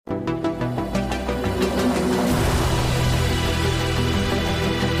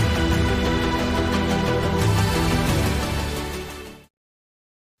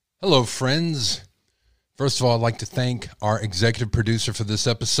Hello, friends. First of all, I'd like to thank our executive producer for this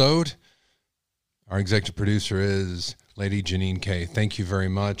episode. Our executive producer is Lady Janine K. Thank you very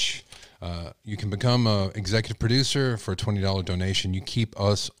much. You can become an executive producer for a $20 donation. You keep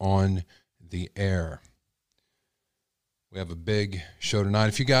us on the air. We have a big show tonight.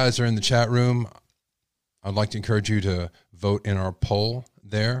 If you guys are in the chat room, I'd like to encourage you to vote in our poll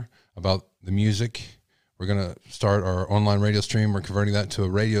there about the music. We're going to start our online radio stream. We're converting that to a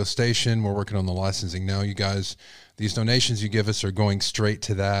radio station. We're working on the licensing now. You guys, these donations you give us are going straight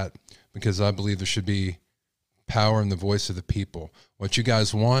to that because I believe there should be power in the voice of the people. What you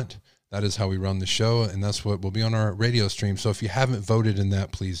guys want, that is how we run the show, and that's what will be on our radio stream. So if you haven't voted in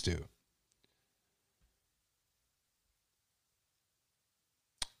that, please do.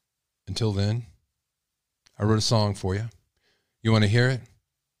 Until then, I wrote a song for you. You want to hear it?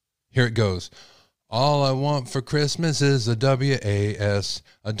 Here it goes. All I want for Christmas is a W-A-S,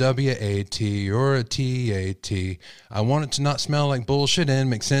 a W-A-T, or a T-A-T. I want it to not smell like bullshit and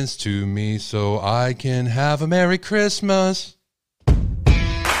make sense to me so I can have a Merry Christmas.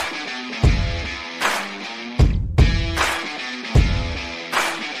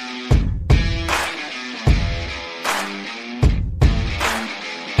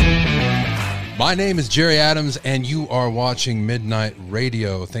 My name is Jerry Adams, and you are watching Midnight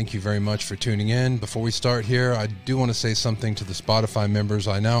Radio. Thank you very much for tuning in. Before we start here, I do want to say something to the Spotify members.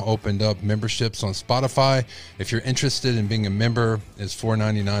 I now opened up memberships on Spotify. If you're interested in being a member, it's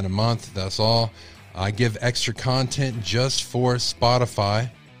 $4.99 a month. That's all. I give extra content just for Spotify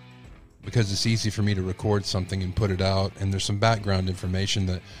because it's easy for me to record something and put it out, and there's some background information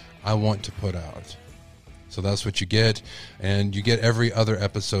that I want to put out. So that's what you get, and you get every other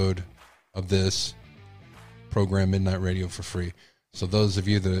episode of this program, Midnight Radio, for free. So those of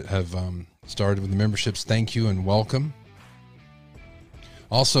you that have started with the memberships, thank you and welcome.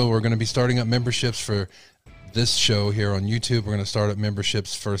 Also, we're going to be starting up memberships for this show here on YouTube. We're going to start up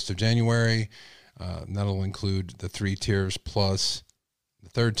memberships 1st of January. That'll include the 3 tiers plus the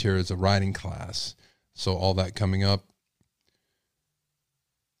 3rd tier is a writing class. So all that coming up.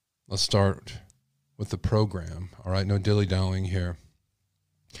 Let's start with the program. All right, no dilly-dallying here.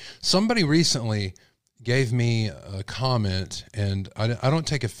 Somebody recently gave me a comment, and I don't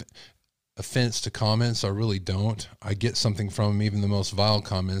take offense to comments. I really don't. I get something from them, even the most vile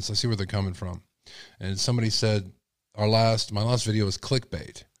comments. I see where they're coming from. And somebody said, my last video was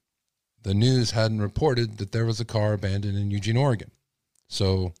clickbait. The news hadn't reported that there was a car abandoned in Eugene, Oregon.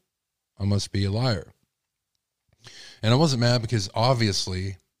 So I must be a liar. And I wasn't mad because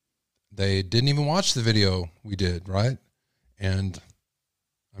obviously they didn't even watch the video we did, right? And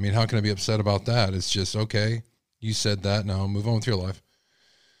I mean, how can I be upset about that? It's just, okay, you said that, now move on with your life.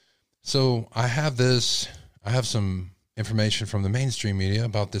 So I have some information from the mainstream media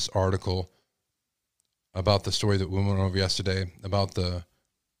about this article, about the story that we went over yesterday, about the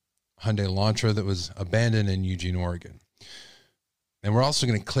Hyundai Elantra that was abandoned in Eugene, Oregon. And we're also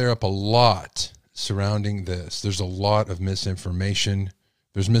going to clear up a lot surrounding this. There's a lot of misinformation.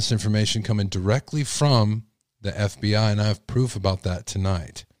 There's misinformation coming directly from the FBI, and I have proof about that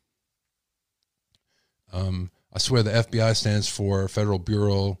tonight. I swear the FBI stands for Federal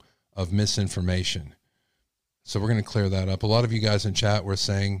Bureau of Misinformation. So we're going to clear that up. A lot of you guys in chat were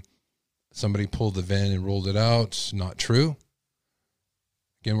saying somebody pulled the VIN and rolled it out. Not true.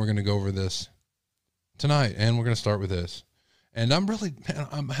 Again, we're going to go over this tonight, and we're going to start with this. And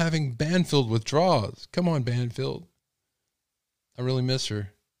I'm having Banfield withdrawals. Come on, Banfield. I really miss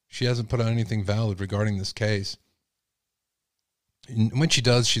her. She hasn't put out anything valid regarding this case. And when she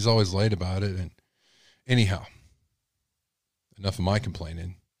does, she's always late about it. And anyhow, enough of my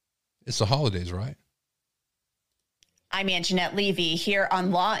complaining. It's the holidays, right? I'm Anjanette Levy here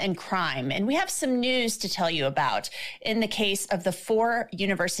on Law and Crime, and we have some news to tell you about in the case of the 4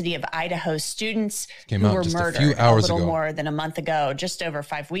 University of Idaho students who were murdered a little more than a month ago, just over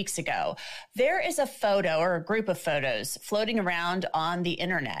 5 weeks ago. There is a photo or a group of photos floating around on the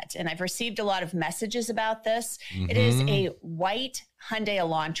internet, and I've received a lot of messages about this. It is a white Hyundai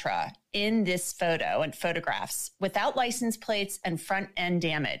Elantra in this photo and photographs without license plates and front end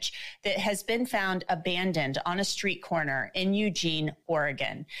damage that has been found abandoned on a street corner in Eugene,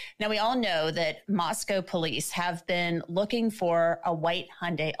 Oregon. Now, we all know that Moscow police have been looking for a white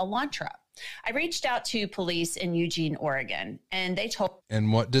Hyundai Elantra. I reached out to police in Eugene, Oregon, and they told...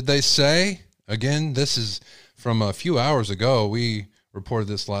 And what did they say? Again, this is from a few hours ago. We reported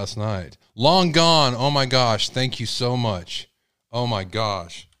this last night. Long gone. Oh my gosh. Thank you so much. Oh my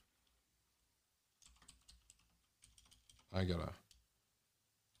gosh. I gotta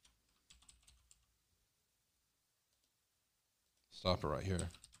stop it right here.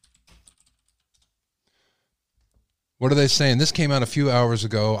 What are they saying? This came out a few hours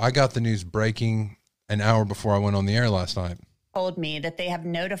ago. I got the news breaking an hour before I went on the air last night. Told me that they have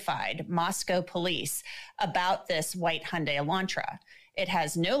notified Moscow police about this white Hyundai Elantra. It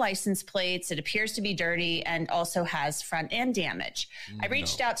has no license plates. It appears to be dirty and also has front end damage. I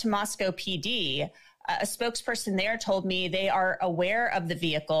reached out to Moscow PD. A spokesperson there told me they are aware of the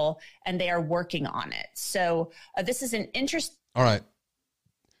vehicle and they are working on it. So this is an interesting. All right.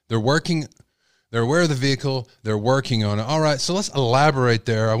 They're working. They're aware of the vehicle. They're working on it. All right. So let's elaborate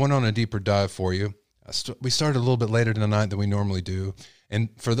there. I went on a deeper dive for you. We started a little bit later tonight than we normally do. And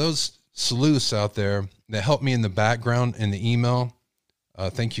for those sleuths out there that helped me in the background in the email,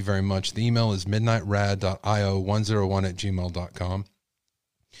 thank you very much. The email is midnightrad.io101@gmail.com.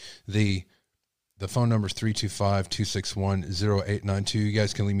 The phone number is 325-261-0892. You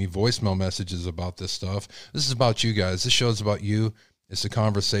guys can leave me voicemail messages about this stuff. This is about you guys. This show is about you. It's a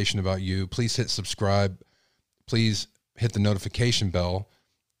conversation about you. Please hit subscribe. Please hit the notification bell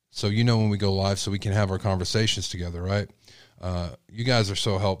so you know when we go live so we can have our conversations together, right? You guys are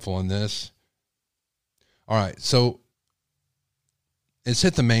so helpful in this. All right, so it's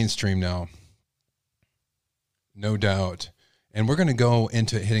hit the mainstream now, no doubt. And we're going to go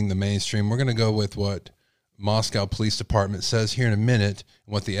into hitting the mainstream. We're going to go with what Moscow Police Department says here in a minute,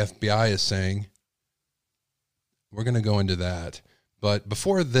 and what the FBI is saying. We're going to go into that. But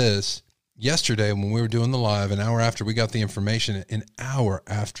before this, yesterday when we were doing the live, an hour after we got the information, an hour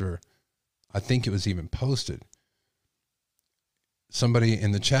after I think it was even posted, somebody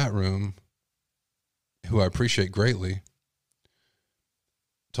in the chat room, who I appreciate greatly,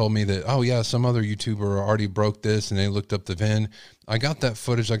 told me that, oh yeah, some other YouTuber already broke this and they looked up the VIN. I got that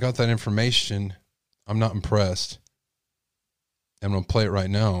footage. I got that information. I'm not impressed. I'm going to play it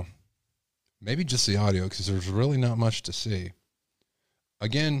right now. Maybe just the audio because there's really not much to see.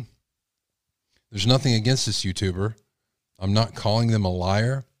 Again, there's nothing against this YouTuber. I'm not calling them a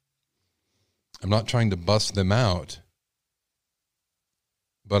liar. I'm not trying to bust them out.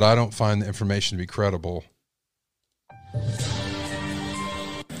 But I don't find the information to be credible.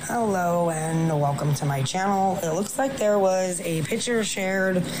 Hello and welcome to my channel. It looks like there was a picture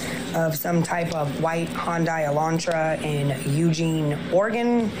shared of some type of white Hyundai Elantra in Eugene,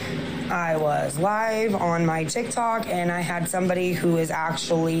 Oregon. I was live on my TikTok and I had somebody who is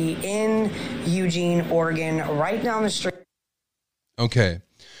actually in Eugene, Oregon, right down the street. Okay,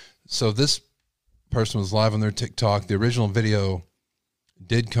 so this person was live on their TikTok. The original video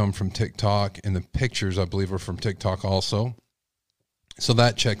did come from TikTok, and the pictures, I believe, are from TikTok also. So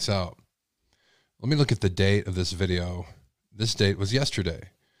that checks out. Let me look at the date of this video. This date was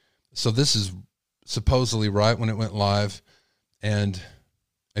yesterday. So this is supposedly right when it went live. And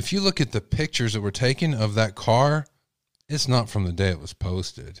if you look at the pictures that were taken of that car, it's not from the day it was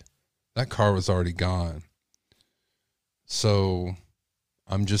posted. That car was already gone. So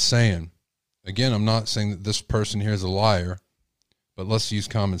I'm just saying, again, I'm not saying that this person here is a liar, but let's use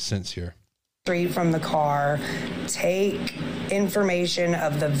common sense here. Straight from the car, take information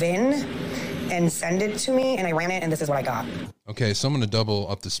of the VIN and send it to me, and I ran it, and this is what I got. Okay, so I'm going to double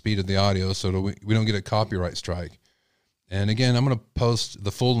up the speed of the audio so that we don't get a copyright strike. And again, I'm going to post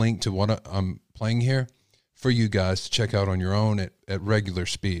the full link to what I'm playing here for you guys to check out on your own at regular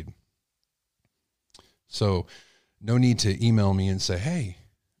speed. So no need to email me and say, hey,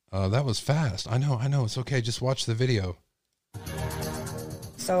 that was fast. I know, it's okay. Just watch the video.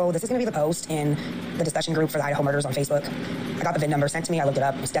 So this is going to be the post in the discussion group for the Idaho murders on Facebook. I got the VIN number sent to me. I looked it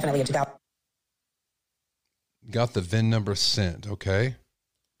up. It's definitely a 2000. Got the VIN number sent. Okay.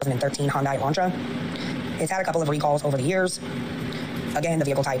 2013 Hyundai Elantra. It's had a couple of recalls over the years. Again, the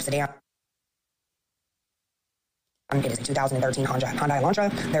vehicle type sedan. It is a 2013 Hyundai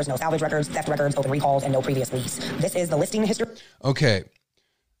Elantra. There's no salvage records, theft records, open recalls, and no previous lease. This is the listing history. Okay.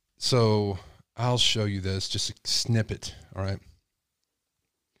 So I'll show you this, just a snippet. All right.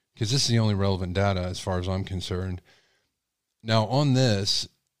 Because this is the only relevant data as far as I'm concerned. Now, on this,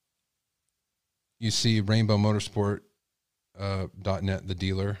 you see Rainbow Motorsport .net, the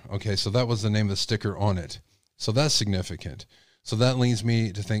dealer. Okay, so that was the name of the sticker on it. So that's significant. So that leads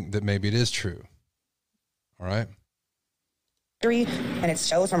me to think that maybe it is true. All right. And it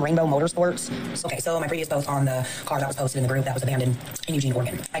shows from Rainbow Motorsports. Okay, so my previous post on the car that was posted in the group that was abandoned in Eugene,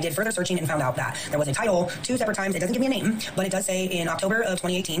 Oregon. I did further searching and found out that there was a title 2 separate times. It doesn't give me a name, but it does say in October of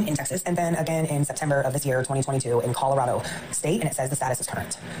 2018 in Texas, and then again in September of this year, 2022 in Colorado State, and it says the status is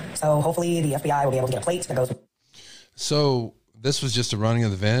current. So hopefully the FBI will be able to get a plate that goes. So this was just a running of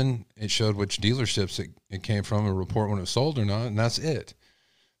the VIN. It showed which dealerships it came from, a report when it was sold or not, and that's it.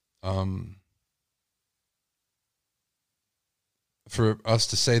 For us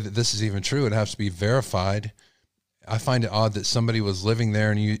to say that this is even true, it has to be verified I find it odd that somebody was living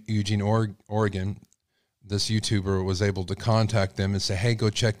there in Eugene, Oregon. This YouTuber was able to contact them and say, hey, go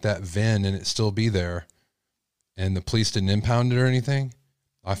check that VIN, and it still be there. And the police didn't impound it or anything.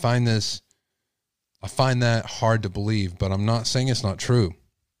 I find that hard to believe, but I'm not saying it's not true.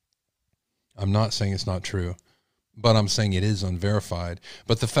 I'm not saying it's not true, but I'm saying it is unverified.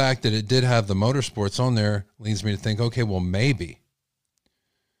 But the fact that it did have the motorsports on there leads me to think, okay, well, maybe.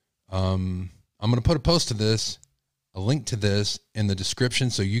 I'm going to put a post to this, a link to this in the description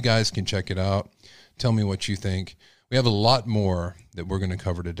so you guys can check it out. Tell me what you think. We have a lot more that we're going to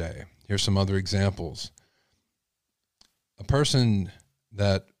cover today. Here's some other examples. A person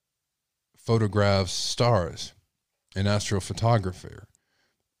that photographs stars, an astrophotographer,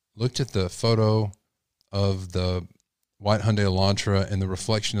 looked at the photo of the white Hyundai Elantra and the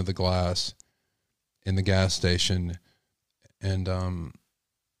reflection of the glass in the gas station, and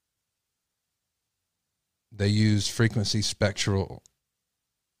they used frequency spectral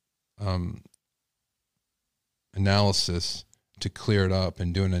analysis to clear it up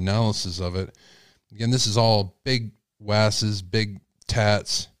and do an analysis of it. Again, this is all big wasses, big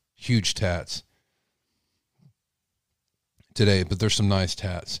tats, huge tats today, but there's some nice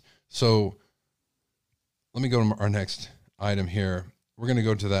tats. So let me go to our next item here. We're going to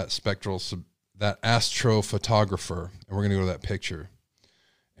go to that that astrophotographer, and we're going to go to that picture.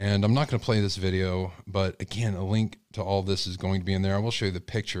 And I'm not going to play this video, but again, a link to all this is going to be in there. I will show you the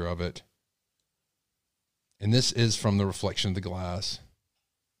picture of it. And this is from the reflection of the glass.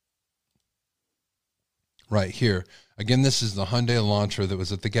 Right here. Again, this is the Hyundai Elantra that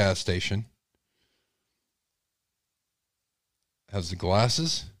was at the gas station. Has the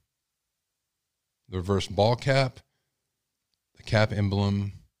glasses, the reverse ball cap, the cap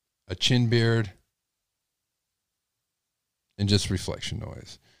emblem, a chin beard, and just reflection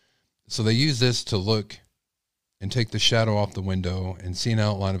noise. So they use this to look and take the shadow off the window and see an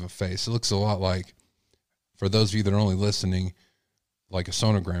outline of a face. It looks a lot like, for those of you that are only listening, like a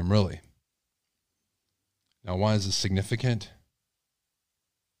sonogram, really. Now, why is this significant?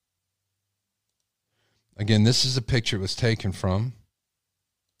 Again, this is a picture it was taken from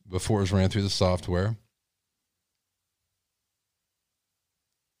before it was ran through the software.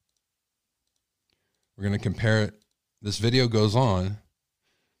 We're going to compare it. This video goes on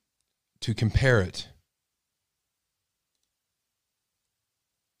to compare it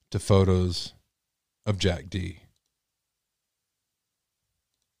to photos of Jack D.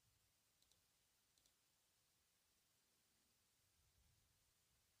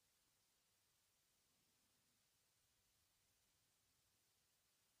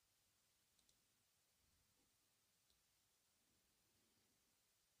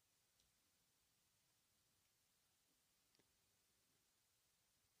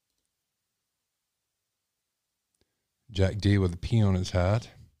 Jack D with a P on his hat.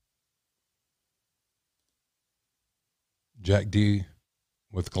 Jack D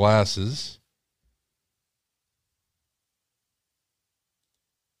with glasses.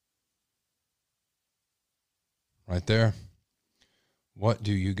 Right there. What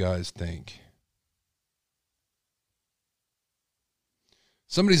do you guys think?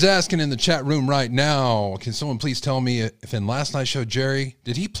 Somebody's asking in the chat room right now, can someone please tell me if in last night's show, Jerry,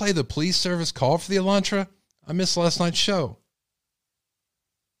 did he play the police service call for the Elantra? I missed last night's show.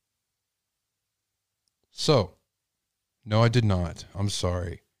 So, no, I did not. I'm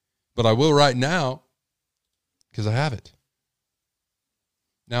sorry. But I will right now because I have it.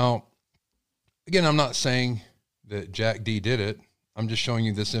 Now, again, I'm not saying that Jack D did it. I'm just showing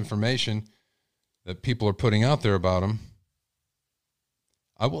you this information that people are putting out there about him.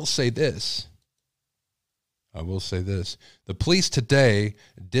 I will say this. The police today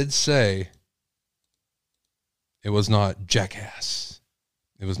did say it was not jackass.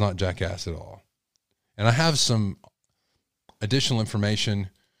 It was not jackass at all. And I have some additional information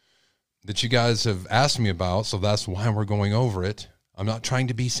that you guys have asked me about, so that's why we're going over it. I'm not trying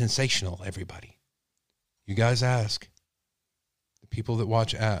to be sensational, everybody. You guys ask. The people that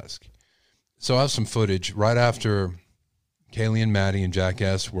watch ask. So I have some footage right after Kaylee and Maddie and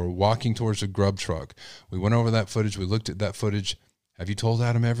Jackass were walking towards the grub truck. We went over that footage. We looked at that footage. Have you told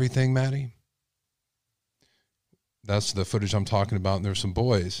Adam everything, Maddie? That's the footage I'm talking about. And there's some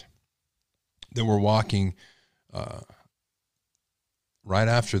boys that were walking right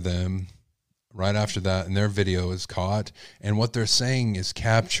after them, right after that, and their video is caught. And what they're saying is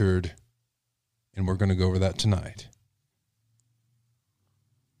captured, and we're going to go over that tonight.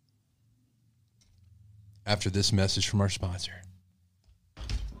 After this message from our sponsor.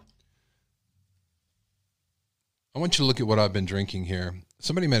 I want you to look at what I've been drinking here.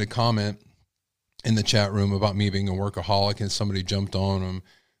 Somebody made a comment in the chat room about me being a workaholic, and somebody jumped on him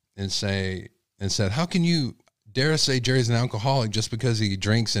and said, how can you dare say Jerry's an alcoholic just because he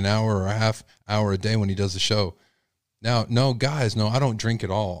drinks an hour or a half hour a day when he does the show? Now, no, guys, no, I don't drink at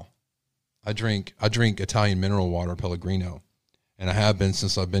all. I drink Italian mineral water, Pellegrino, and I have been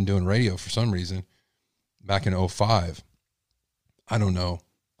since I've been doing radio for some reason back in 2005. I don't know.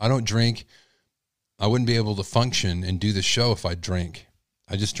 I don't drink. I wouldn't be able to function and do the show if I drank.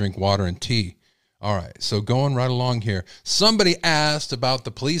 I just drink water and tea. All right, so going right along here. Somebody asked about the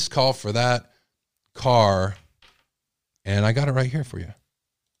police call for that car, and I got it right here for you.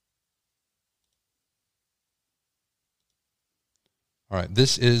 All right,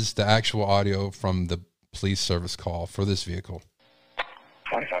 this is the actual audio from the police service call for this vehicle.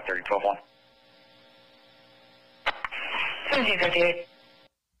 2530 12-1. 1758.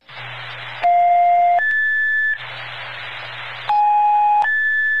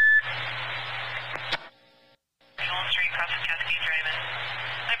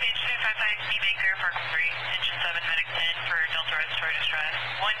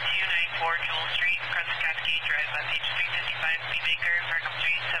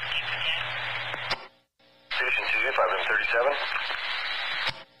 Station 2, 537.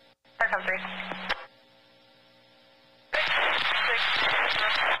 Farcom 3.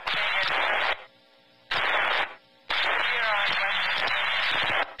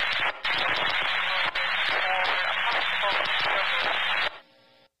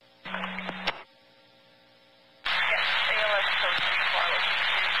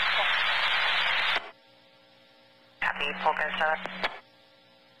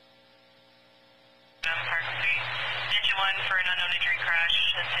 Engine 1 for an unknown injury crash,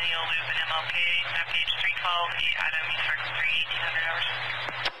 Centennial Loop and MLK, map page 312, Idaho, East Farcom 3, 1800 hours.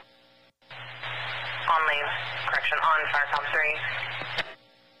 On lane. Correction, on Farcom 3.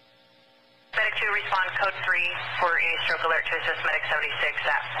 Medic 2, respond code 3 for any stroke alert to assist Medic 76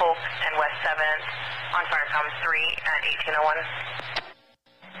 at Polk and West 7th on Farcom 3 at 1801.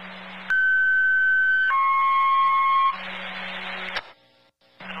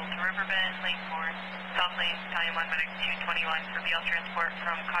 Battalion 1 Medic 221 for BL transport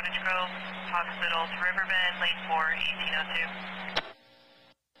from Cottage Grove Hospital to Riverbend, lane 4, 1802.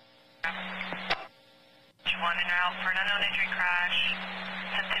 1 en route for an unknown injury crash,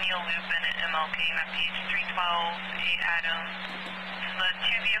 Centennial Loop and MLK, map page 312, 8 Adams. This is a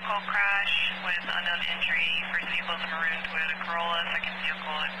two-vehicle crash with unknown injury. First vehicle is a maroon Toyota Corolla, second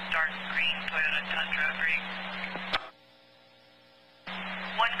vehicle is dark green Toyota Tundra. Great.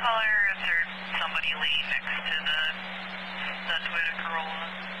 One caller, is there somebody laying next to the Toyota Corolla?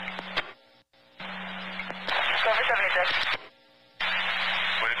 Silver 76.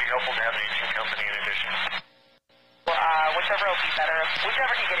 Would it be helpful to have an engine company in addition? Whichever will be better.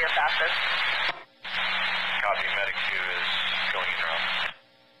 Whichever can get here fastest. Copy. Medic 2 is going in route.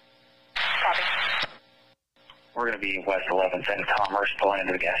 Copy. We're going to be West 11th and Commerce pulling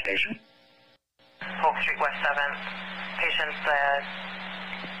into the gas station. Polk Street, West 7th. Patients,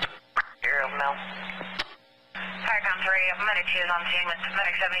 Aerial Mill. Farcom 3, Medic 2 is on scene with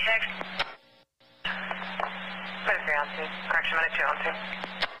Medic 76. Medic 3 on scene. Correction, Medic 2 on scene.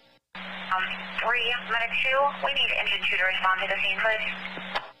 3, Medic 2, we need engine 2 to respond to the scene, please.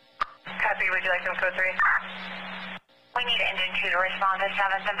 Copy, would you like some code 3? We need engine 2 to respond to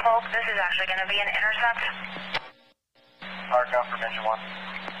 7th and Polk. This is actually going to be an intercept. Farcom from engine 1.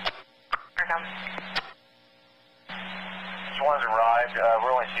 Farcom. Engine 1's arrived.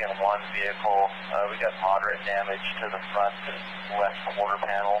 We're only seeing one vehicle. We got moderate damage to the front left quarter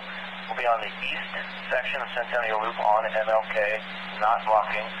panel. We'll be on the east section of Centennial Loop on MLK, not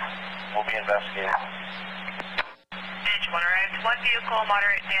blocking. We'll be investigating. Engine 1 arrived. One vehicle,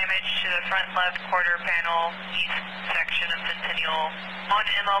 moderate damage to the front left quarter panel, east section of Centennial. On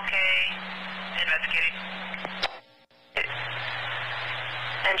MLK, investigating.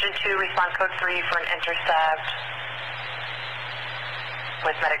 Engine 2, respond code 3 for an intercept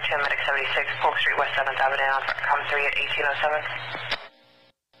with Medic 2 and Medic 76, Polk Street, West 7th Avenue on Farcom 3 at 1807.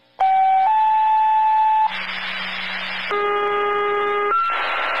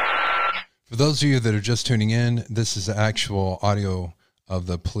 For those of you that are just tuning in, this is the actual audio of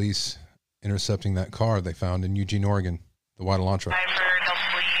the police intercepting that car they found in Eugene, Oregon, the white Elantra. Hi for Delta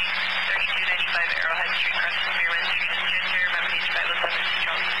Police, 3295 Arrowhead Street, Crest Spearman, Student Center, map page 507,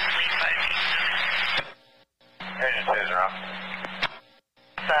 Charles, lane 5. Engine 2 is around.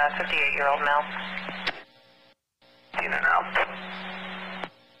 It's a 58-year-old male. In and out.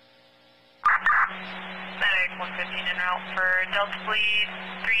 Medic 115 en route for Delta Police,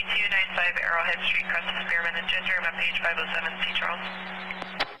 3295 Arrowhead Street, Crest Spearman and Ginger, map page 507, St. Charles.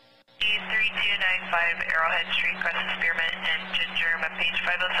 3 3295 Arrowhead Street, Crescent Spearmint, and Ginger, at page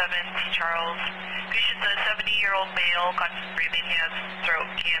 507, T. Charles. Patient's a 70-year-old male, conscious breathing. He has throat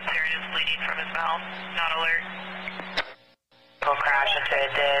cancer and is bleeding from his mouth. Not alert. Vehicle crash into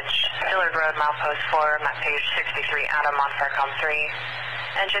a ditch. Dillard Road, milepost 4, map page 63, Adam on Faircom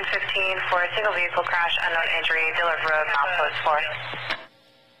 3. Engine 15 for a single vehicle crash, unknown injury, Dillard Road, milepost 4.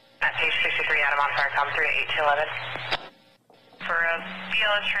 Map page 63, Adam on Faircom 3 at 8211. For a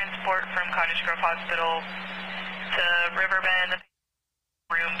BLS transport from Cottage Grove Hospital to Riverbend,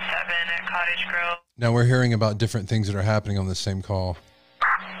 room 7 at Cottage Grove. Now we're hearing about different things that are happening on the same call.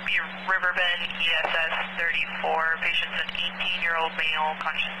 Riverbend ESS 34, patient's an 18-year-old male,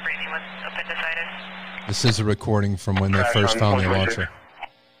 conscious breathing with appendicitis. This is a recording from when they first found the launcher.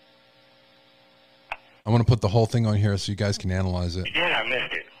 I want to put the whole thing on here so you guys can analyze it. Yeah, I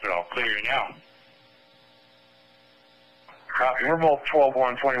missed it, but I'll clear you now. Copy. We're both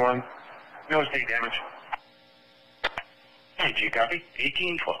 12-1-21. No state damage. Hey, G, copy.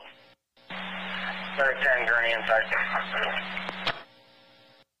 18-12. 10 Gurney inside.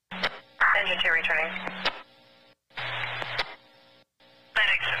 Engine 2 returning.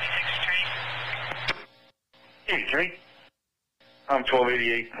 9676 returning. 83. I'm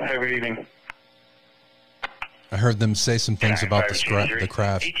 1288. Have a good evening. I heard them say some things about the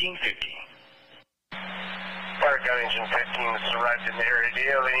crash. 1850. Fire County Engine 15 has arrived in the area. Do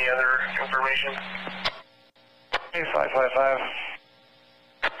you have any other information? 555.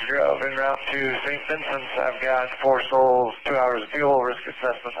 Drove en route to St. Vincent's. I've got 4 souls, 2 hours of fuel. Risk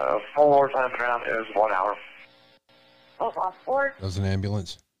assessment of 4 times around is 1 hour. Both off board. That was an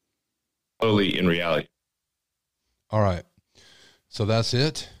ambulance. Totally in reality. All right. So that's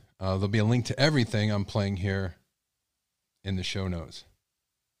it. There'll be a link to everything I'm playing here in the show notes.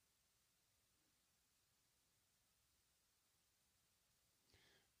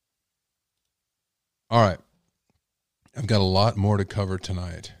 All right. I've got a lot more to cover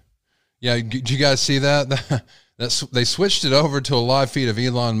tonight. Yeah, did you guys see that? They switched it over to a live feed of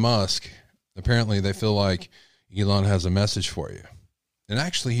Elon Musk. Apparently, they feel like Elon has a message for you. And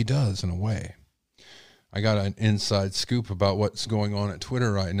actually, he does in a way. I got an inside scoop about what's going on at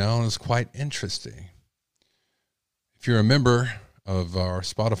Twitter right now, and it's quite interesting. If you're a member of our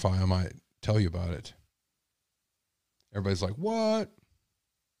Spotify, I might tell you about it. Everybody's like, what?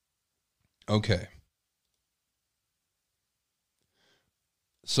 Okay.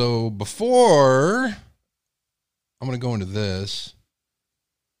 So before, I'm going to go into this.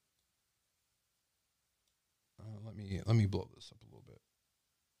 Let me blow this up a little bit.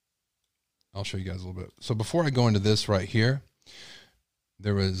 I'll show you guys a little bit. So before I go into this right here,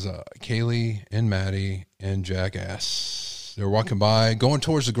 there was Kaylee and Maddie and Jackass. They were walking by, going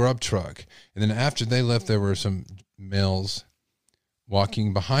towards the grub truck. And then after they left, there were some males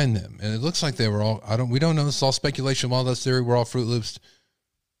walking behind them. And it looks like they were all, we don't know. It's all speculation, wild ass theory. We're all Fruit Loops.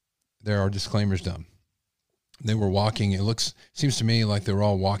 There are disclaimers done. They were walking. It seems to me like they were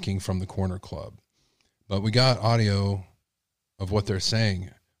all walking from the corner club. But we got audio of what they're saying,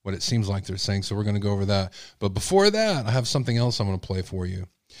 what it seems like they're saying. So we're going to go over that. But before that, I have something else I'm going to play for you.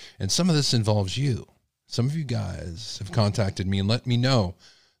 And some of this involves you. Some of you guys have contacted me and let me know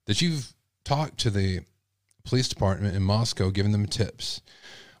that you've talked to the police department in Moscow, giving them tips.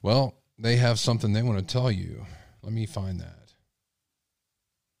 Well, they have something they want to tell you. Let me find that.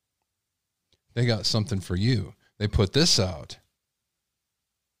 They got something for you. They put this out.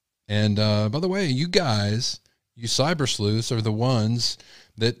 And by the way, you guys, you cyber sleuths, are the ones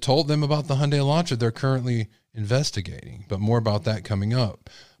that told them about the Hyundai Elantra they're currently investigating. But more about that coming up.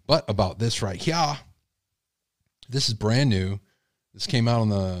 But about this right here. This is brand new. This came out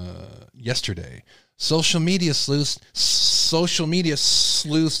on yesterday. Social media sleuths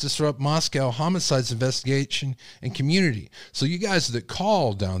disrupt Moscow homicides investigation and community. So you guys that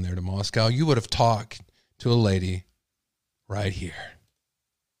called down there to Moscow, you would have talked to a lady right here.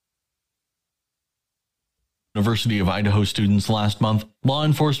 University of Idaho students last month, law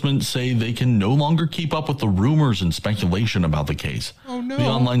enforcement say they can no longer keep up with the rumors and speculation about the case. Oh, no. The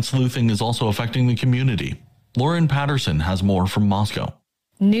online sleuthing is also affecting the community. Lauren Patterson has more from Moscow.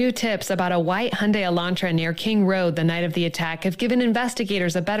 New tips about a white Hyundai Elantra near King Road the night of the attack have given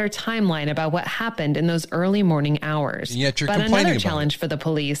investigators a better timeline about what happened in those early morning hours. And yet you're but complaining another about challenge for the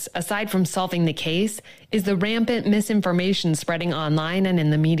police, aside from solving the case, is the rampant misinformation spreading online and in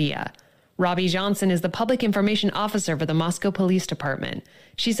the media. Robbie Johnson is the public information officer for the Moscow Police Department.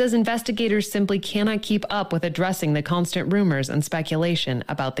 She says investigators simply cannot keep up with addressing the constant rumors and speculation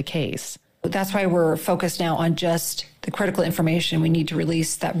about the case. That's why we're focused now on just the critical information we need to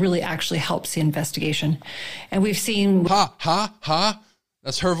release that really actually helps the investigation. And we've seen...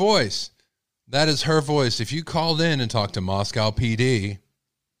 That's her voice. That is her voice. If you called in and talked to Moscow PD,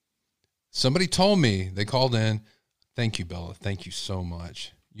 somebody told me, they called in. Thank you, Bella. Thank you so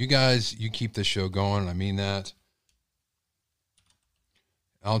much. You guys, you keep this show going. I mean that.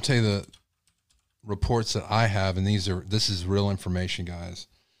 I'll tell you the reports that I have, and this is real information, guys.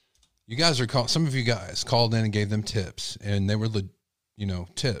 You guys some of you guys called in and gave them tips, and they were,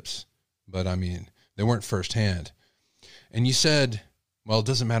 tips, but I mean, they weren't firsthand. And you said, well, it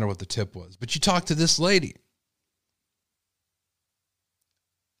doesn't matter what the tip was, but you talked to this lady.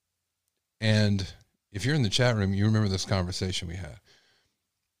 And if you're in the chat room, you remember this conversation we had.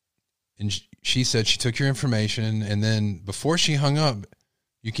 And she said she took your information, and then before she hung up,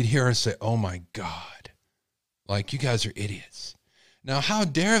 you could hear her say, oh my God, like, you guys are idiots. Now, how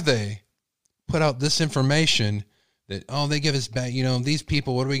dare they put out this information that, oh, they give us back, these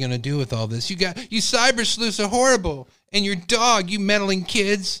people, what are we going to do with all this? You cyber sleuths are horrible. And your dog, you meddling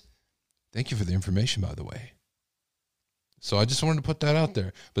kids. Thank you for the information, by the way. So I just wanted to put that out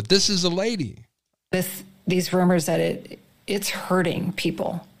there. But this is a lady. These rumors that it's hurting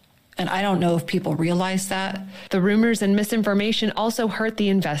people. And I don't know if people realize that. The rumors and misinformation also hurt the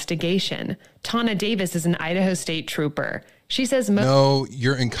investigation. Tana Davis is an Idaho State trooper. She says... No,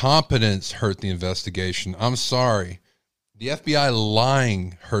 your incompetence hurt the investigation. I'm sorry. The FBI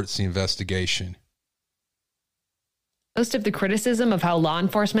lying hurts the investigation. Most of the criticism of how law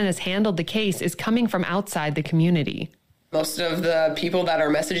enforcement has handled the case is coming from outside the community. Most of the people that are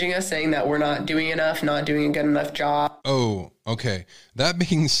messaging us saying that we're not doing enough, not doing a good enough job. Oh, okay. That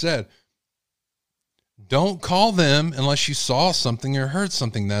being said, don't call them unless you saw something or heard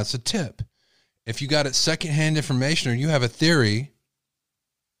something. That's a tip. If you got it secondhand information or you have a theory,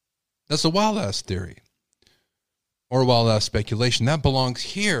 that's a wild-ass theory or wild-ass speculation. That belongs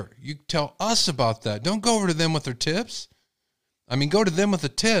here. You tell us about that. Don't go over to them with their tips. I mean, go to them with the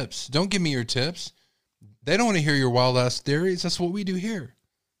tips. Don't give me your tips. They don't want to hear your wild-ass theories. That's what we do here.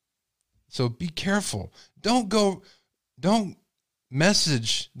 So be careful. Don't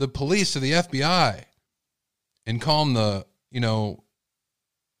message the police or the FBI and call them the,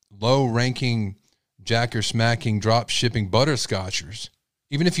 low-ranking, jacker-smacking, drop-shipping butterscotchers,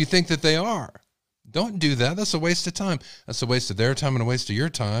 even if you think that they are. Don't do that. That's a waste of time. That's a waste of their time and a waste of your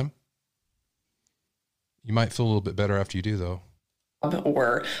time. You might feel a little bit better after you do, though.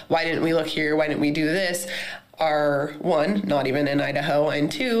 Or why didn't we look here? Why didn't we do this? Are, one, not even in Idaho,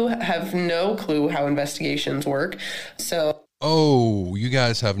 and two, have no clue how investigations work. So... Oh, you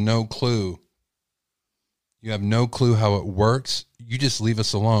guys have no clue. You have no clue how it works. You just leave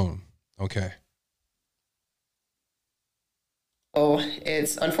us alone. Okay. Oh,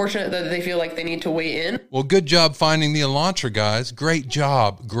 it's unfortunate that they feel like they need to weigh in. Well, good job finding the Elantra, guys. Great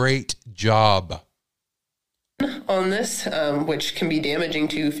job. Great job. On this, which can be damaging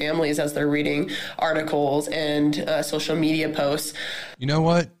to families as they're reading articles and social media posts. You know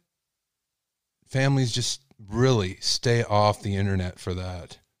what? Families just really stay off the internet for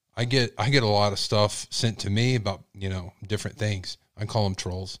that. I get a lot of stuff sent to me about, different things. I call them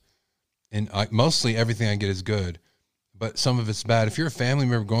trolls. And mostly everything I get is good, but some of it's bad. If you're a family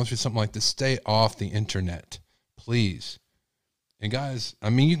member going through something like this, stay off the internet, please. And guys,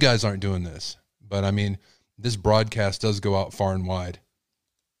 you guys aren't doing this, but this broadcast does go out far and wide.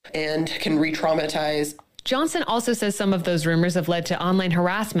 And can re-traumatize. Johnson also says some of those rumors have led to online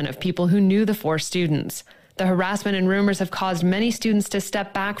harassment of people who knew the 4 students. The harassment and rumors have caused many students to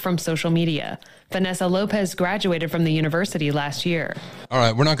step back from social media. Vanessa Lopez graduated from the university last year. All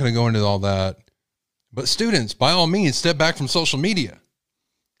right, we're not going to go into all that. But students, by all means, step back from social media.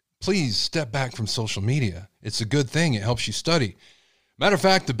 Please step back from social media. It's a good thing. It helps you study. Matter of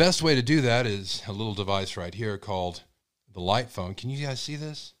fact, the best way to do that is a little device right here called the light phone. Can you guys see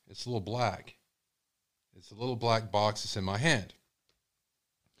this? It's a little black. It's a little black box that's in my hand.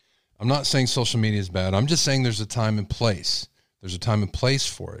 I'm not saying social media is bad. I'm just saying there's a time and place. There's a time and place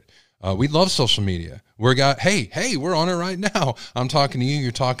for it. We love social media. Hey, we're on it right now. I'm talking to you.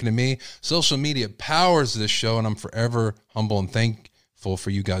 You're talking to me. Social media powers this show, and I'm forever humble and thankful for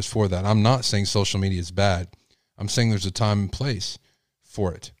you guys for that. I'm not saying social media is bad. I'm saying there's a time and place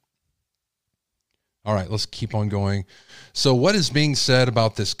for it. All right, let's keep on going. So what is being said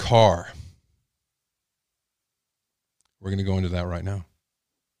about this car? We're going to go into that right now.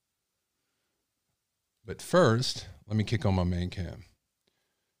 But first, let me kick on my main cam.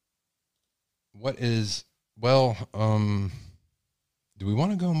 Do we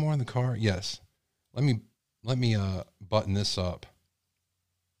want to go more in the car? Yes. Let me button this up.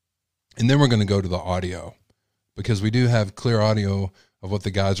 And then we're going to go to the audio, because we do have clear audio of what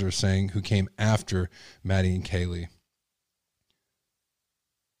the guys are saying who came after Maddie and Kaylee.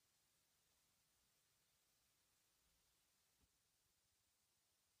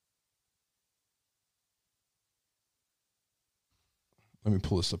 Let me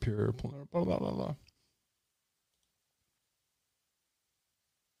pull this up here. Blah, blah, blah, blah.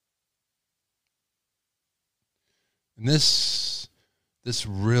 And this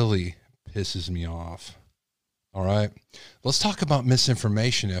really pisses me off. All right. Let's talk about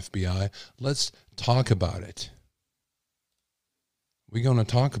misinformation, FBI. Let's talk about it. We're going to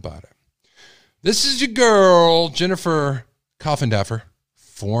talk about it. This is your girl, Jennifer Coffindaffer,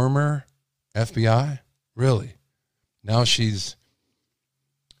 former FBI. Really? Now she's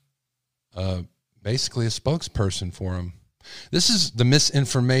basically a spokesperson for him. This is the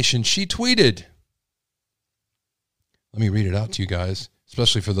misinformation she tweeted. Let me read it out to you guys,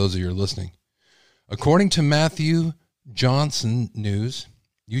 especially for those of you who are listening. According to Matthew Johnson News,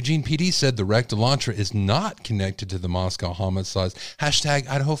 Eugene PD said the wrecked Elantra is not connected to the Moscow homicides. Hashtag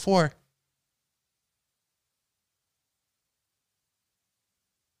Idaho 4.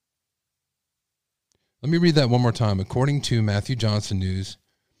 Let me read that one more time. According to Matthew Johnson News,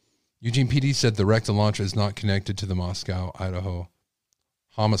 Eugene PD said the wrecked Elantra is not connected to the Moscow, Idaho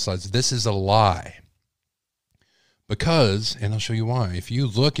homicides. This is a lie. Because, and I'll show you why. If you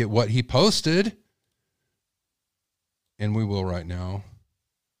look at what he posted, and we will right now,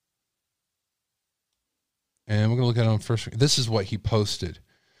 and we're going to look at it on first. This is what he posted.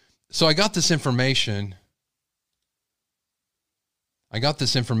 So I got this information. Let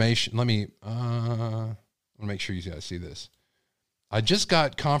me, I want to make sure you guys see this. I just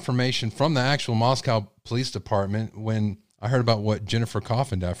got confirmation from the actual Moscow Police Department when I heard about what Jennifer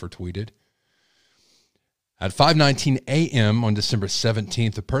Coffindaffer tweeted. At 5:19 a.m. on December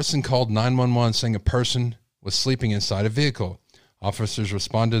 17th, a person called 911 saying a person was sleeping inside a vehicle. Officers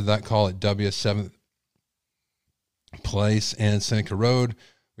responded to that call at W7th Place and Seneca Road.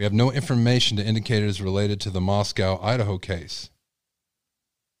 We have no information to indicate it is related to the Moscow, Idaho case.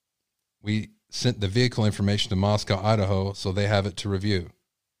 We sent the vehicle information to Moscow, Idaho, so they have it to review.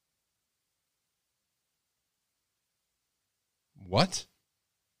 What?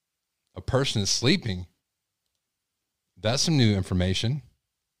 A person is sleeping? That's some new information.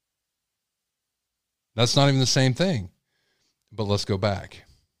 That's not even the same thing. But let's go back.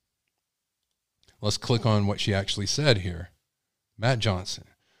 Let's click on what she actually said here. Matt Johnson.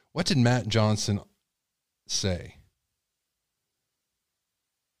 What did Matt Johnson say?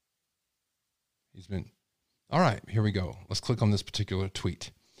 All right, here we go. Let's click on this particular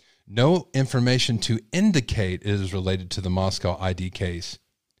tweet. No information to indicate it is related to the Moscow ID case.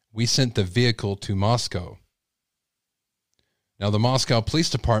 We sent the vehicle to Moscow. Now, the Moscow Police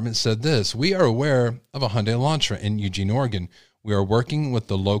Department said this: we are aware of a Hyundai Elantra in Eugene, Oregon. We are working with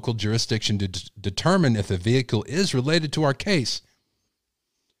the local jurisdiction to determine if the vehicle is related to our case.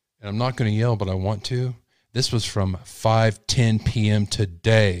 And I'm not going to yell, but I want to. This was from 5:10 p.m.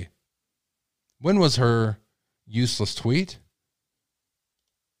 today. When was her useless tweet?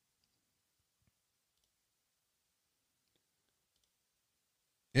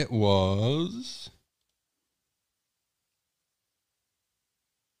 It was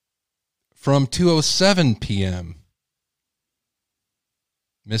from 2:07 p.m.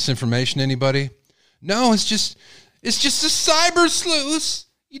 Misinformation, anybody? No, it's just a cyber sleuth.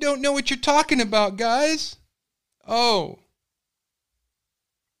 You don't know what you're talking about, guys. Oh.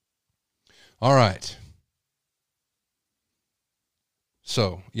 All right.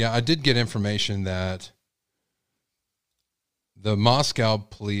 So, yeah, I did get information that the Moscow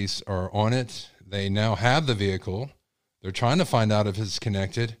police are on it. They now have the vehicle. They're trying to find out if it's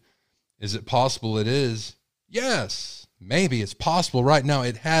connected. Is it possible it is? Yes, maybe it's possible right now.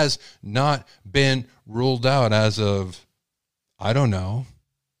 It has not been ruled out as of, I don't know,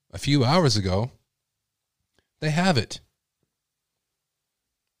 a few hours ago. They have it.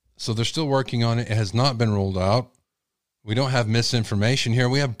 So they're still working on it. It has not been ruled out. We don't have misinformation here.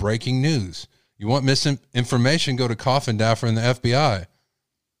 We have breaking news. You want misinformation, go to Coffindaffer and the FBI.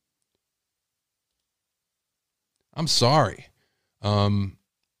 I'm sorry.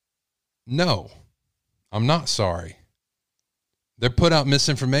 No, I'm not sorry. They put out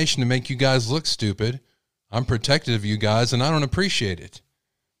misinformation to make you guys look stupid. I'm protective of you guys, and I don't appreciate it.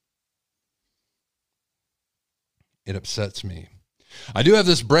 It upsets me. I do have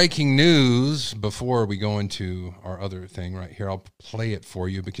this breaking news before we go into our other thing right here. I'll play it for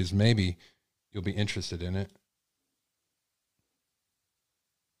you because maybe you'll be interested in it.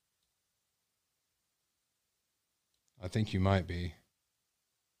 I think you might be.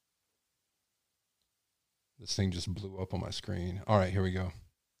 This thing just blew up on my screen. All right, here we go.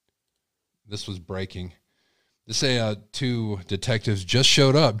 This was breaking. This say two detectives just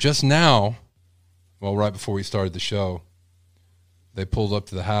showed up just now. Well, right before we started the show. They pulled up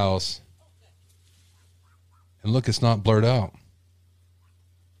to the house. And look, it's not blurred out.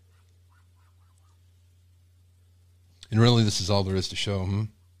 And really, this is all there is to show.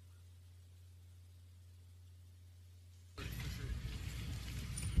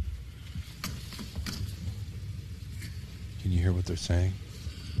 Can you hear what they're saying?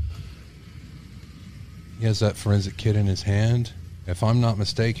 He has that forensic kit in his hand. If I'm not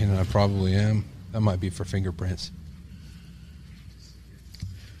mistaken, and I probably am, that might be for fingerprints.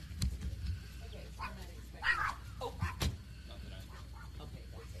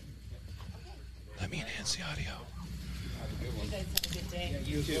 Let me enhance the audio. You guys have a good day. Yeah,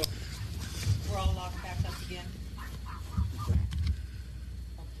 you too. We're all locked back up again.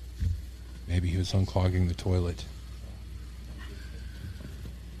 Maybe he was unclogging the toilet.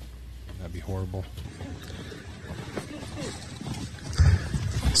 That'd be horrible.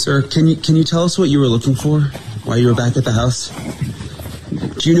 Sir, can you tell us what you were looking for while you were back at the house?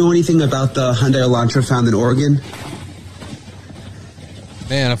 Do you know anything about the Hyundai Elantra found in Oregon?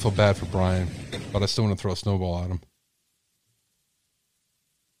 Man, I feel bad for Brian, but I still want to throw a snowball at him.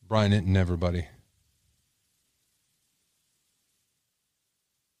 Brian Hinton, everybody.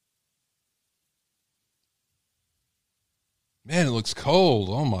 Man, it looks cold.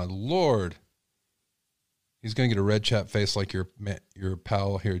 Oh, my Lord. He's going to get a red chap face like your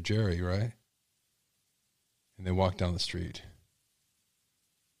pal here, Jerry, right? And they walk down the street.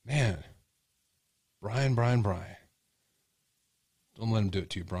 Man. Brian. Don't let him do it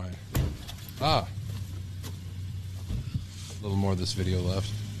to you, Brian. A little more of this video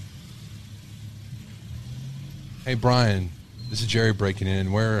left. Hey, Brian. This is Jerry breaking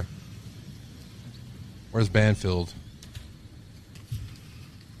in. Where's Banfield?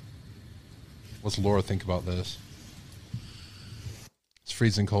 What's Laura think about this? It's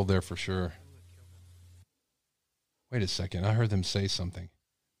freezing cold there for sure. Wait a second. I heard them say something.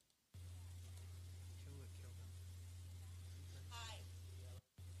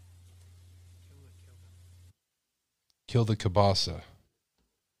 Kill the Cabasa.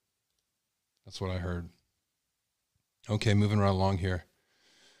 That's what I heard. Okay, moving right along here.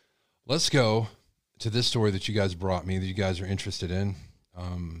 Let's go to this story that you guys brought me that you guys are interested in.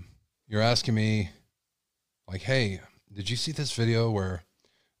 You're asking me, like, hey, did you see this video where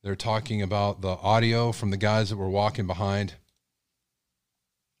they're talking about the audio from the guys that were walking behind?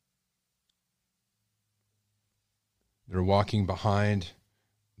 They're walking behind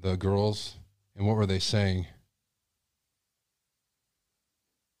the girls, and what were they saying?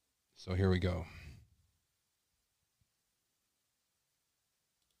 So here we go.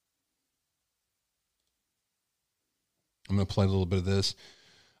 I'm going to play a little bit of this.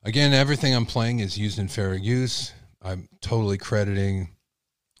 Again, everything I'm playing is used in fair use. I'm totally crediting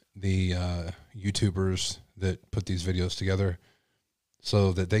the YouTubers that put these videos together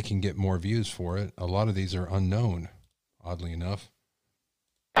so that they can get more views for it. A lot of these are unknown, oddly enough.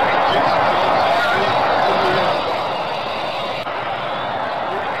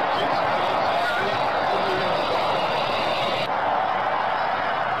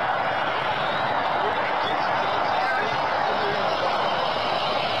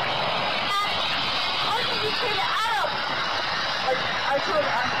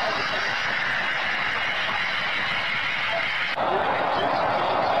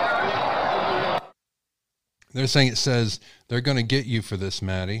 They're saying it says they're going to get you for this,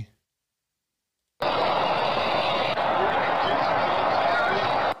 Maddie. Now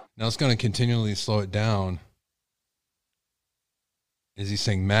it's going to continually slow it down. Is he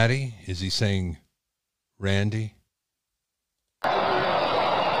saying Maddie? Is he saying Randy?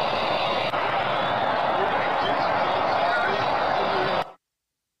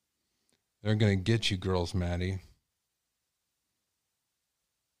 They're going to get you girls, Maddie.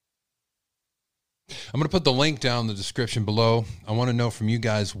 I'm going to put the link down in the description below. I want to know from you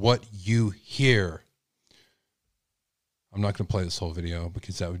guys what you hear. I'm not going to play this whole video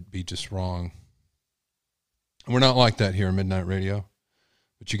because that would be just wrong. And we're not like that here in Midnight Radio.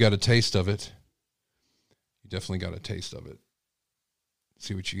 But you got a taste of it. You definitely got a taste of it.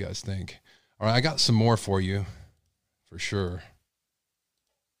 See what you guys think. All right, I got some more for you, for sure.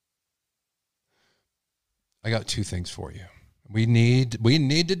 I got two things for you. We need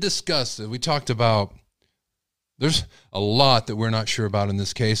to discuss it. We talked about, there's a lot that we're not sure about in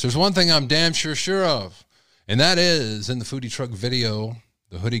this case. There's one thing I'm damn sure of, and that is in the foodie truck video,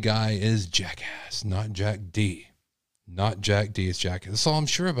 the hoodie guy is Jackass, not Jack D. Not Jack D, it's Jackass. That's all I'm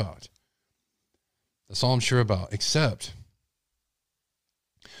sure about. That's all I'm sure about, except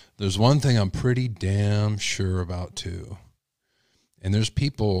there's one thing I'm pretty damn sure about too. And there's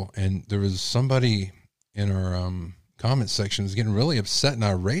people, and there was somebody in our comment section was getting really upset and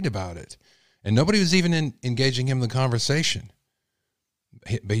irate about it. And nobody was even engaging him in the conversation.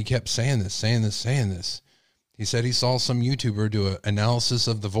 But he kept saying this. He said he saw some YouTuber do an analysis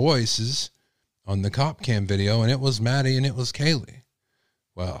of the voices on the cop cam video, and it was Maddie and it was Kaylee.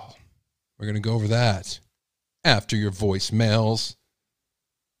 Well, we're going to go over that after your voicemails.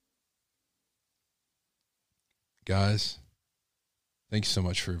 Guys, thank you so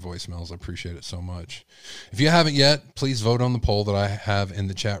much for your voicemails. I appreciate it so much. If you haven't yet, please vote on the poll that I have in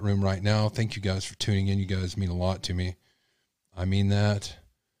the chat room right now. Thank you guys for tuning in. You guys mean a lot to me. I mean that.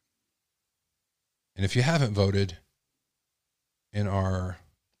 And if you haven't voted in our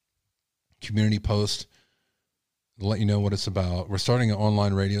community post, to let you know what it's about. We're starting an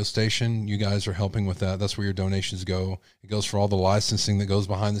online radio station. You guys are helping with that. That's where your donations go. It goes for all the licensing that goes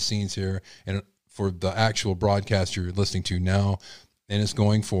behind the scenes here and for the actual broadcast you're listening to now. And it's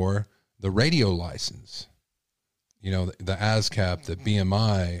going for the radio license, you know, the ASCAP, the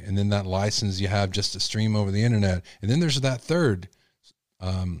BMI, and then that license you have just to stream over the internet. And then there's that third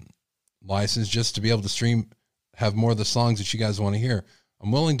license just to be able to stream, have more of the songs that you guys want to hear.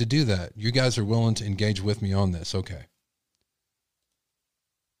 I'm willing to do that. You guys are willing to engage with me on this. Okay.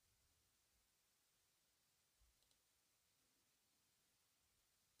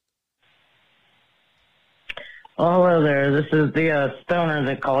 Oh, hello there. This is the stoner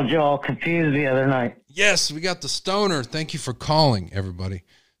that called you all confused the other night. Yes, we got the stoner. Thank you for calling, everybody.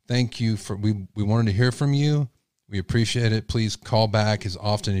 Thank you for, we wanted to hear from you. We appreciate it. Please call back as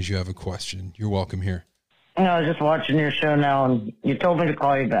often as you have a question. You're welcome here. I was just watching your show now, and you told me to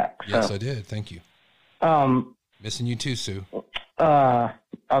call you back. Yes, I did. Thank you. Missing you too, Sue.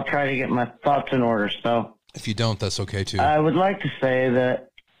 I'll try to get my thoughts in order. So, if you don't, that's okay too. I would like to say that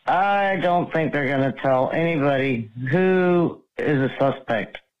I don't think they're going to tell anybody who is a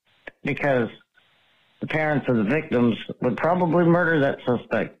suspect, because the parents of the victims would probably murder that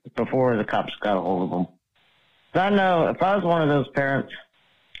suspect before the cops got a hold of them. I know if I was one of those parents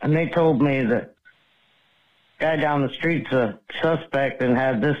and they told me that guy down the street's a suspect and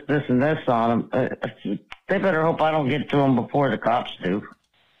had this, and this on him, they better hope I don't get to him before the cops do.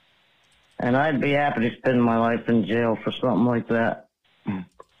 And I'd be happy to spend my life in jail for something like that. And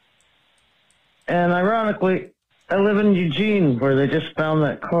ironically, I live in Eugene, where they just found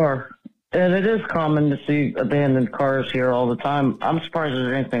that car. And it is common to see abandoned cars here all the time. I'm surprised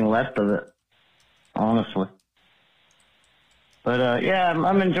there's anything left of it, honestly. But, yeah,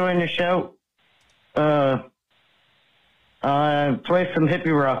 I'm enjoying the show. Play some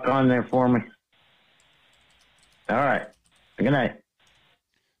hippie rock on there for me. All right. Good night.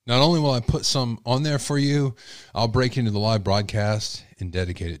 Not only will I put some on there for you, I'll break into the live broadcast and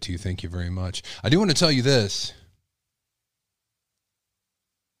dedicate it to you. Thank you very much. I do want to tell you this.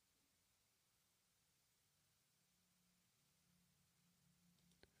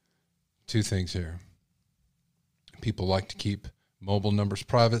 Two things here. People like to keep mobile numbers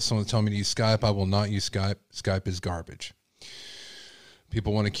private. Someone tell me to use Skype. I will not use Skype. Skype is garbage.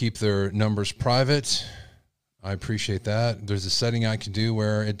 People want to keep their numbers private. I appreciate that. There's a setting I can do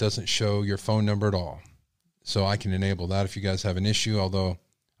where it doesn't show your phone number at all. So I can enable that if you guys have an issue, although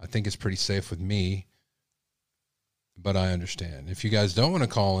I think it's pretty safe with me. But I understand. If you guys don't want to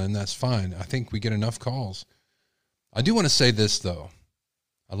call in, that's fine. I think we get enough calls. I do want to say this, though.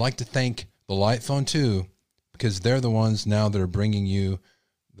 I'd like to thank the Light Phone, too, because they're the ones now that are bringing you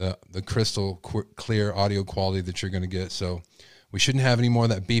the crystal clear audio quality that you're going to get. So we shouldn't have any more of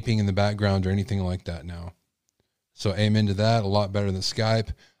that beeping in the background or anything like that now. So amen to that. A lot better than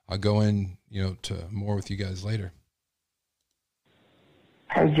Skype. I'll go in, to more with you guys later.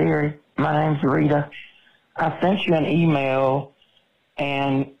 Hey, Jerry. My name's Rita. I sent you an email,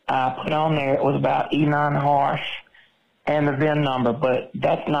 and I put on there it was about E9 Harsh and the VIN number, but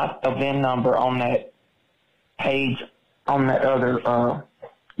that's not a VIN number on that page on that other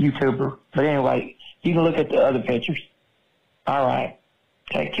YouTuber. But anyway, you can look at the other pictures. All right.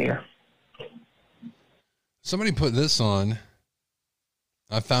 Take care. Somebody put this on.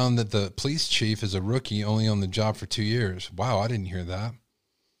 I found that the police chief is a rookie, only on the job for 2 years. Wow, I didn't hear that.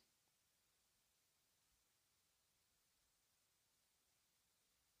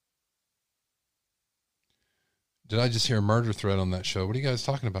 Did I just hear a murder threat on that show? What are you guys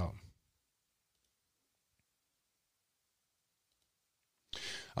talking about?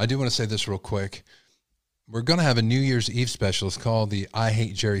 I do want to say this real quick. We're going to have a New Year's Eve special. It's called the I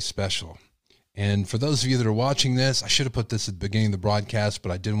Hate Jerry special. And for those of you that are watching this, I should have put this at the beginning of the broadcast,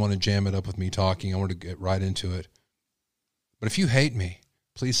 but I didn't want to jam it up with me talking. I wanted to get right into it. But if you hate me,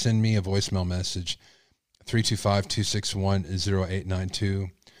 please send me a voicemail message,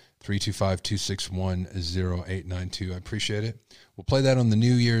 325-261-0892, 325-261-0892. I appreciate it. We'll play that on the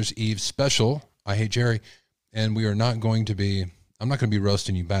New Year's Eve special, I Hate Jerry, and we are not going to be, I'm not going to be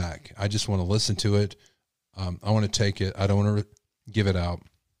roasting you back. I just want to listen to it I want to take it. I don't want to give it out.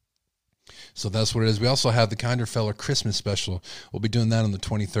 So that's what it is. We also have the Kinder Feller Christmas special. We'll be doing that on the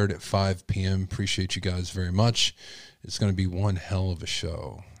 23rd at 5 p.m. Appreciate you guys very much. It's going to be one hell of a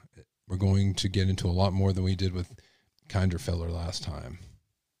show. We're going to get into a lot more than we did with Kinder Feller last time.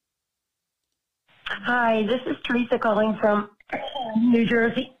 Hi, this is Teresa calling from New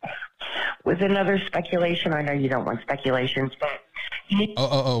Jersey with another speculation. I know you don't want speculations, but... Wait.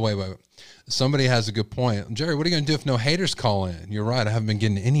 Somebody has a good point. Jerry, what are you going to do if no haters call in? You're right. I haven't been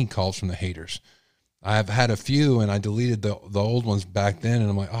getting any calls from the haters. I have had a few, and I deleted the old ones back then, and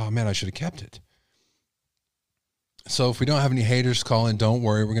I'm like, oh, man, I should have kept it. So if we don't have any haters call in, don't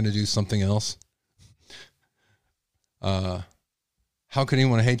worry. We're going to do something else. How could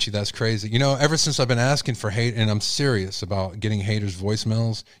anyone hate you? That's crazy. You know, ever since I've been asking for hate, and I'm serious about getting haters'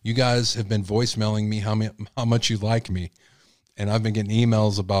 voicemails, you guys have been voicemailing me how much you like me. And I've been getting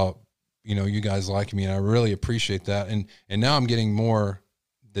emails about, you know, you guys like me, and I really appreciate that. And now I'm getting more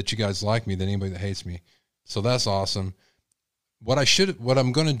that you guys like me than anybody that hates me. So that's awesome. What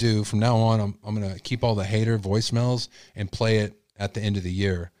I'm going to do from now on, I'm going to keep all the hater voicemails and play it at the end of the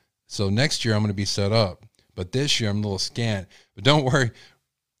year. So next year I'm going to be set up, but this year I'm a little scant. But don't worry,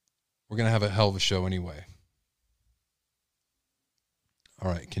 we're going to have a hell of a show anyway.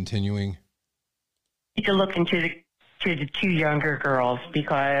 All right, continuing. You can look into the two younger girls,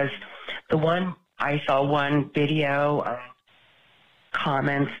 because I saw one video of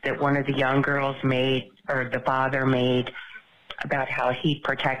comments that one of the young girls made, or the father made, about how he'd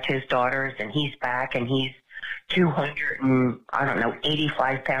protect his daughters, and he's back and he's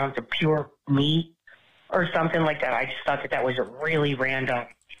 85 pounds of pure meat or something like that. I just thought that was a really random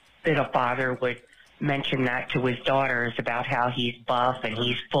that a father would mention that to his daughters about how he's buff and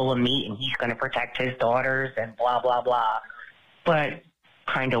he's full of meat and he's going to protect his daughters and blah, blah, blah. But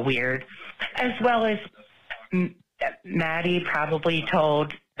kind of weird. As well as Maddie probably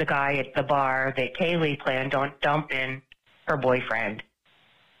told the guy at the bar that Kaylee planned on dumping her boyfriend.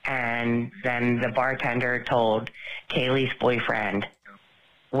 And then the bartender told Kaylee's boyfriend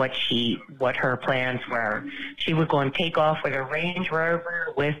what her plans were. She was going to take off with a Range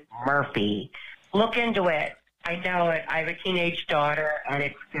Rover with Murphy. Look into it. I know it. I have a teenage daughter, and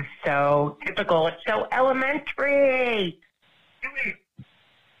it's just so typical. It's so elementary.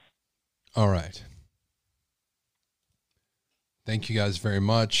 All right. Thank you guys very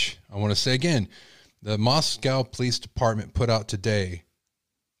much. I want to say again, the Moscow Police Department put out today,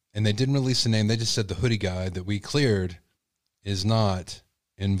 and they didn't release a name. They just said the hoodie guy that we cleared is not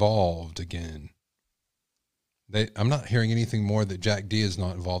involved again. I'm not hearing anything more that Jack D is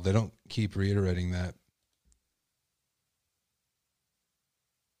not involved. They don't keep reiterating that.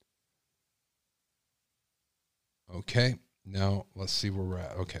 Okay, now let's see where we're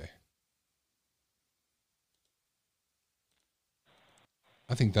at. Okay.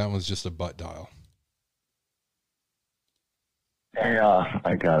 I think that was just a butt dial. Hey,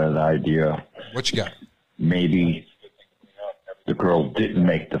 I got an idea. What you got? Maybe the girl didn't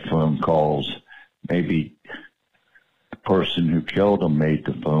make the phone calls. Maybe the person who killed him made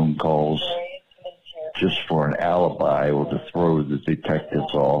the phone calls just for an alibi or to throw the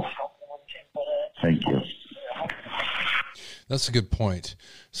detectives off. Thank you. That's a good point.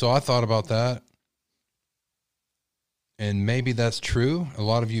 So I thought about that, and maybe that's true. A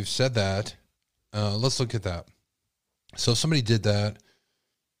lot of you have said that. Let's look at that. So if somebody did that,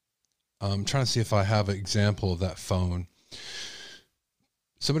 I'm trying to see if I have an example of that phone.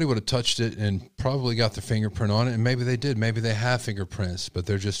 Somebody would have touched it and probably got their fingerprint on it, and maybe they did. Maybe they have fingerprints, but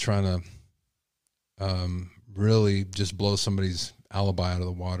they're just trying to really just blow somebody's alibi out of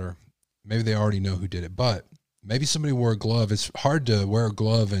the water. Maybe they already know who did it, but maybe somebody wore a glove. It's hard to wear a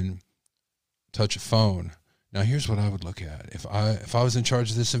glove and touch a phone. Now, here's what I would look at. If I was in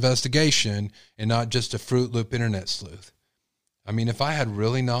charge of this investigation and not just a Fruit Loop internet sleuth. I mean, if I had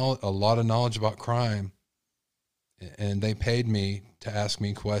really a lot of knowledge about crime and they paid me to ask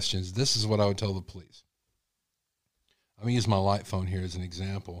me questions, this is what I would tell the police. I'm going to use my light phone here as an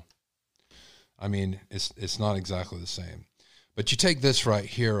example. I mean, it's not exactly the same. But you take this right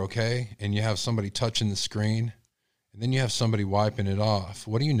here, okay, and you have somebody touching the screen, and then you have somebody wiping it off.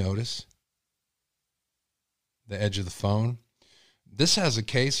 What do you notice? The edge of the phone. This has a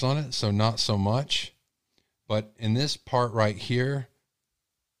case on it, so not so much. But in this part right here,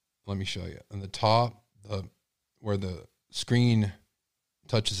 let me show you. On the top, where the screen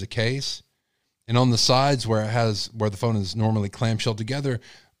touches the case, and on the sides where the phone is normally clamshelled together,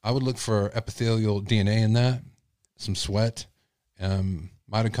 I would look for epithelial DNA in that, some sweat.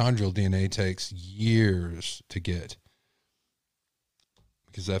 Mitochondrial DNA takes years to get.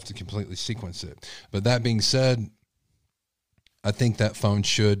 because they have to completely sequence it. But that being said, I think that phone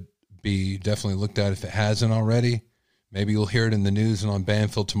should be definitely looked at if it hasn't already. Maybe you'll hear it in the news and on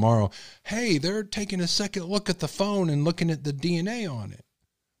Banfield tomorrow. Hey, they're taking a second look at the phone and looking at the DNA on it.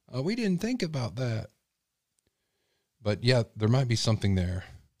 We didn't think about that. But yeah, there might be something there.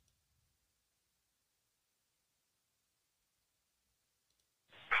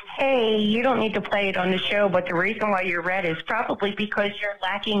 Hey, you don't need to play it on the show, but the reason why you're red is probably because you're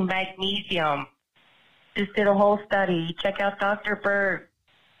lacking magnesium. Just did a whole study. Check out Dr. Berg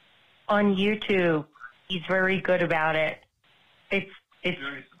on YouTube. He's very good about it. It's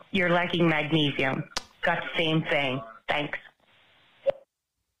you're lacking magnesium. Got the same thing. Thanks.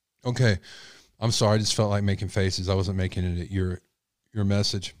 Okay. I'm sorry. I just felt like making faces. I wasn't making it at your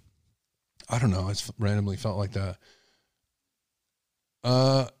message. I don't know. I just randomly felt like that.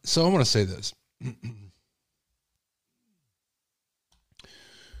 So I want to say this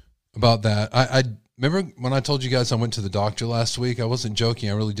about that. I remember when I told you guys I went to the doctor last week. I wasn't joking.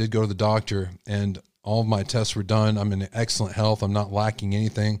 I really did go to the doctor, and all of my tests were done. I'm in excellent health. I'm not lacking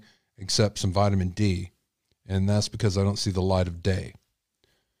anything except some vitamin D, and that's because I don't see the light of day.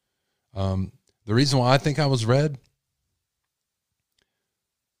 The reason why I think I was red,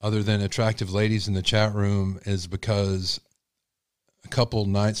 other than attractive ladies in the chat room, is because a couple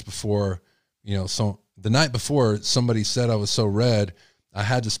nights before, so the night before somebody said I was so red, I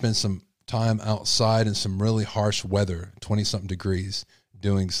had to spend some time outside in some really harsh weather, 20-something degrees,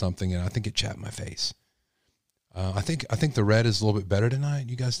 doing something, and I think it chapped my face. I think the red is a little bit better tonight.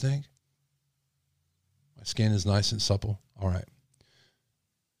 You guys think? My skin is nice and supple. All right.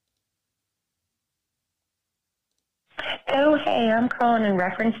 Oh, hey, I'm calling in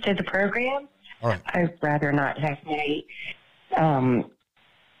reference to the program. All right. I'd rather not have my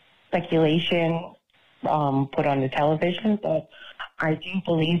speculation put on the television, but I do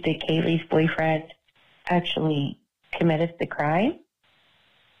believe that Kaylee's boyfriend actually committed the crime.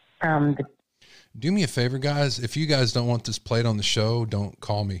 Do me a favor, guys. If you guys don't want this played on the show, don't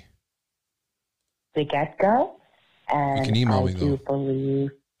call me. The get-go. And you can email me, though. I do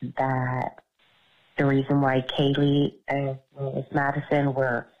believe that the reason why Kaylee and Miss Madison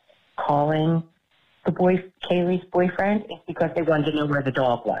were calling Kaylee's boyfriend is because they wanted to know where the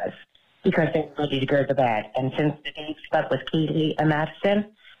dog was, because they were ready to go to bed. And since the dog slept with Kaylee and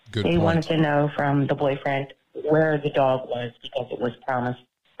Madison, they wanted to know from the boyfriend where the dog was, because it was promised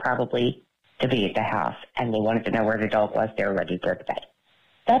probably to be at the house, and they wanted to know where the dog was. They were ready to go to bed.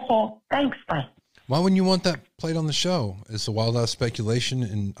 That's all. Thanks. Bye. Why wouldn't you want that played on the show? It's a wild ass speculation,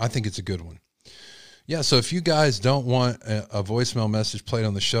 and I think it's a good one. Yeah, so if you guys don't want a voicemail message played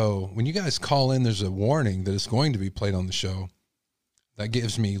on the show, when you guys call in, there's a warning that it's going to be played on the show. That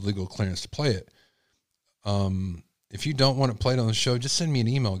gives me legal clearance to play it. If you don't want it played on the show, just send me an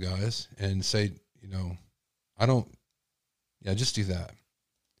email, guys, and say, just do that.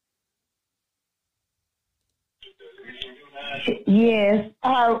 Yes,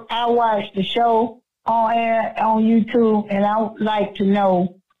 I watched the show on YouTube, and I would like to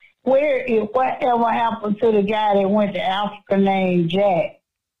know whatever happened to the guy that went to Africa named Jack.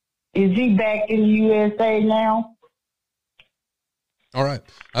 Is he back in the USA now? All right.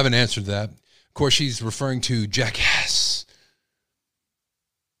 I haven't answered that. Of course, she's referring to Jackass.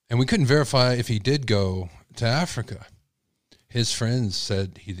 And we couldn't verify if he did go to Africa. His friends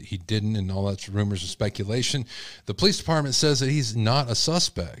said he didn't, and all that's rumors and speculation. The police department says that he's not a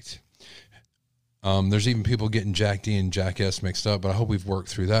suspect. There's even people getting Jack D and Jack S mixed up, but I hope we've worked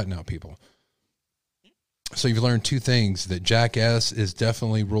through that now, people. So you've learned two things: that Jack S is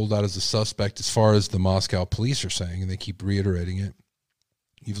definitely ruled out as a suspect as far as the Moscow police are saying, and they keep reiterating it.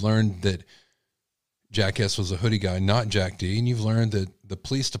 You've learned that Jack S was a hoodie guy, not Jack D, and you've learned that the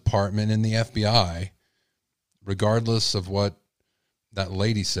police department and the FBI, regardless of what that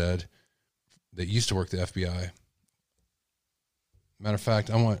lady said that used to work the FBI. Matter of fact,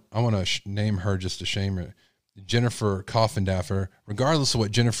 I want to name her just to shame her. Jennifer Coffindaffer. Regardless of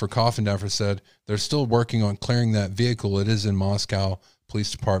what Jennifer Coffindaffer said, they're still working on clearing that vehicle. It is in Moscow Police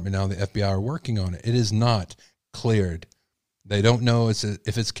Department now. The FBI are working on it. It is not cleared. They don't know if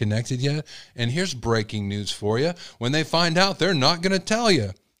it's connected yet. And here's breaking news for you. When they find out, they're not going to tell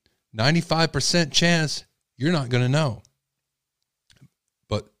you. 95% chance you're not going to know.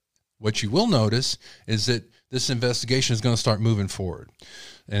 But what you will notice is that this investigation is going to start moving forward.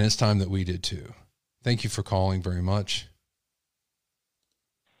 And it's time that we did too. Thank you for calling very much.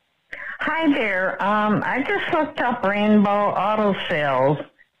 Hi there. I just looked up Rainbow Auto Sales,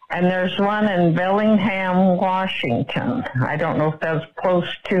 and there's one in Bellingham, Washington. I don't know if that's close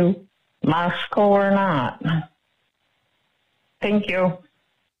to Moscow or not. Thank you.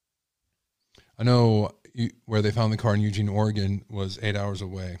 I know where they found the car in Eugene, Oregon was 8 hours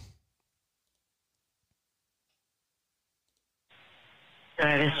away.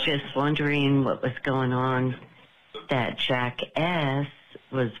 I was just wondering what was going on, that Jack S.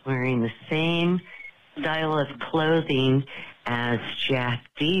 was wearing the same style of clothing as Jack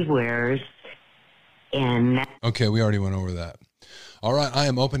D. wears. And okay, we already went over that. All right, I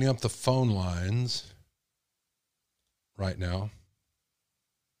am opening up the phone lines right now.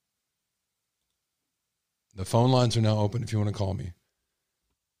 The phone lines are now open if you want to call me.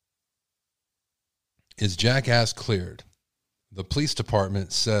 Is Jackass cleared? The police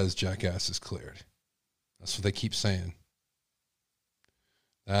department says Jackass is cleared. That's what they keep saying.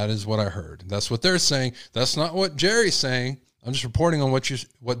 That is what I heard. That's what they're saying. That's not what Jerry's saying. I'm just reporting on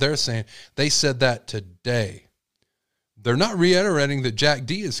what they're saying. They said that today. They're not reiterating that Jack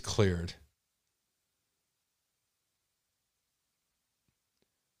D is cleared.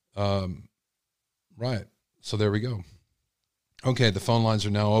 Right. So there we go. Okay, the phone lines are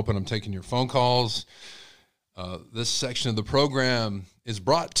now open. I'm taking your phone calls. This section of the program is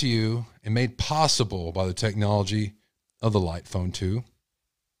brought to you and made possible by the technology of the Light Phone 2.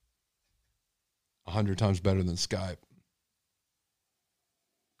 100 times better than Skype.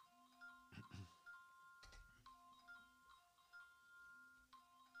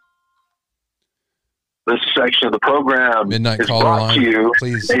 This section of the program Midnight is caller brought line. to you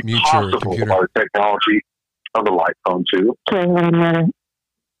Please made mute your possible computer. by the technology of the Light Phone 2. Okay, wait a minute.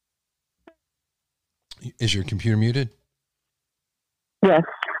 Is your computer muted? Yes.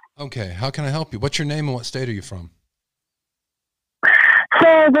 Okay, how can I help you? What's your name and what state are you from?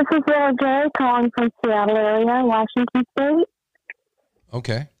 So this is Laura J. calling from Seattle area, Washington State.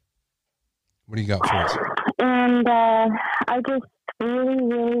 Okay. What do you got for us? And I just really,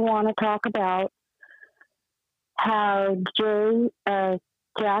 really want to talk about how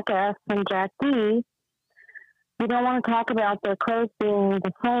Jack S. and Jack D., you don't want to talk about their clothes being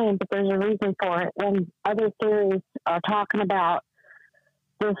the same, but there's a reason for it. And other theories are talking about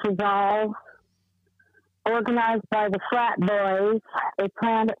this is all organized by the frat boys. They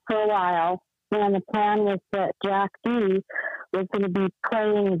planned it for a while, and the plan was that Jack D. was going to be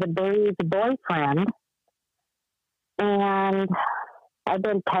playing the boyfriend. And I've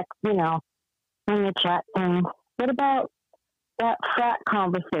been texting, in the chat thing. What about that frat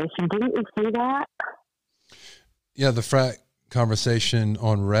conversation? Didn't you see that? Yeah, the frat conversation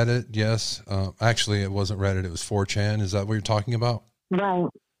on Reddit, yes. Actually, it wasn't Reddit, it was 4chan. Is that what you're talking about? Right.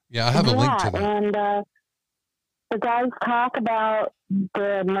 Yeah, I have a link to that. And the guys talk about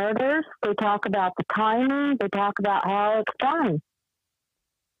the murders. They talk about the timing. They talk about how it's done.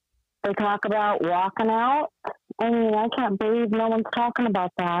 They talk about walking out. I mean, I can't believe no one's talking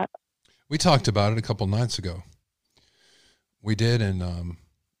about that. We talked about it a couple nights ago. We did, and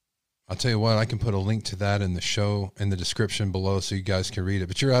I'll tell you what, I can put a link to that in the show, in the description below so you guys can read it.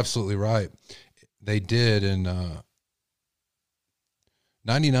 But you're absolutely right. They did, and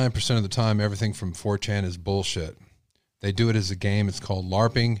 99% of the time, everything from 4chan is bullshit. They do it as a game. It's called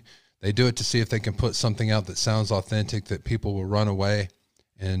LARPing. They do it to see if they can put something out that sounds authentic, that people will run away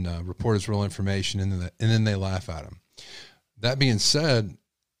and report as real information, and then they laugh at them. That being said,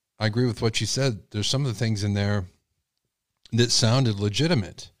 I agree with what you said. There's some of the things in there that sounded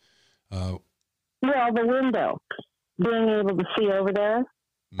legitimate. Well, the window, being able to see over there.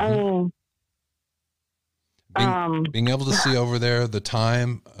 Mm-hmm. I mean, being able to see over there, the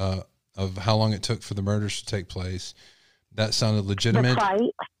time of how long it took for the murders to take place, that sounded legitimate. The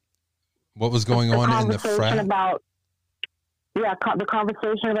fight. What was going on in the frat? The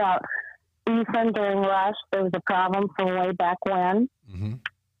conversation about Ethan during Rush, there was a problem from way back when. Mm-hmm.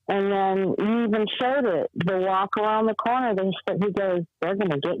 And then you even showed it, the walk around the corner. He goes, they're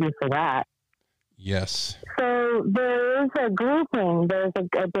going to get you for that. Yes. So there is a grouping. There's a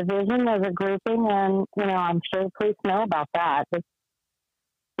division, there's a grouping, and, I'm sure police know about that. But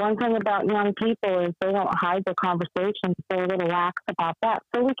one thing about young people is they don't hide their conversations. They're a little lax about that.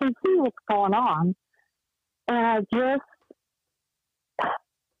 So we can see what's going on. And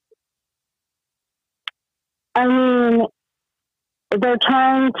they're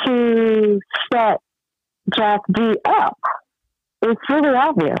trying to set Jack D up. It's really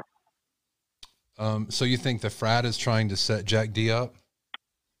obvious. So you think the frat is trying to set Jack D up?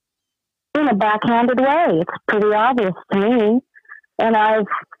 In a backhanded way. It's pretty obvious to me. And I've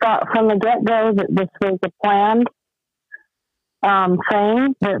thought from the get-go that this was a planned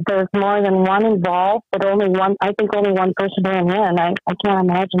thing, that there's more than one involved, but only one person ran in. I can't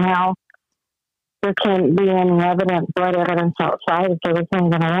imagine how there can't be any blood evidence outside if there was anything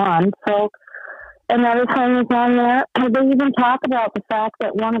going on. So another thing is on there. They even talk about the fact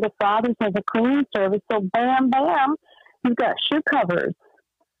that one of the fathers has a cleaning service. So bam, bam, you've got shoe covers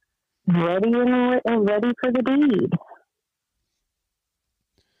ready and ready for the deed.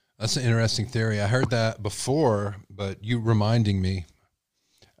 That's an interesting theory. I heard that before, but you reminding me,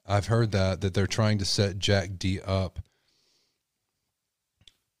 I've heard that they're trying to set Jack D up.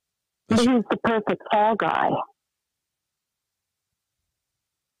 He's the perfect fall guy.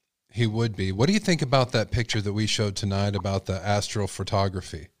 He would be. What do you think about that picture that we showed tonight about the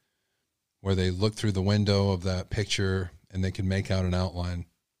astrophotography, where they look through the window of that picture and they can make out an outline?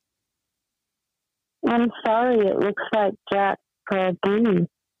 I'm sorry, it looks like Jack D.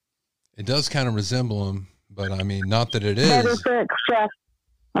 It does kind of resemble him, but I mean, not that it But is. if it's Jack,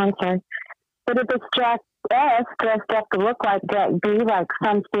 I'm sorry. But if it's Jack S dressed up to look like Jack D, like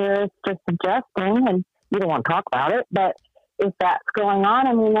some theorists are suggesting, and you don't want to talk about it, but if that's going on,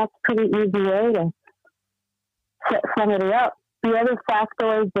 I mean, that's a pretty easy way to set somebody up. The other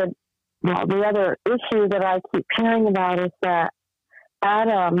factoid the other issue that I keep hearing about is that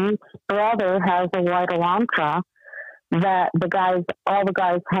Adam's brother has a white Elantra that all the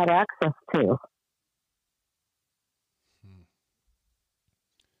guys had access to.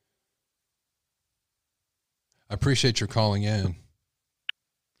 I appreciate your calling in.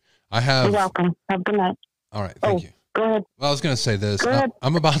 You're welcome. Have a good night. All right. Thank you. Go ahead. Well, I was going to say this. Go ahead.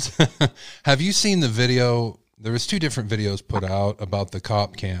 I'm about to, have you seen the video? There was 2 different videos put out about the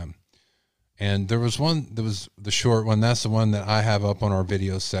cop cam. And there was one that was the short one. That's the one that I have up on our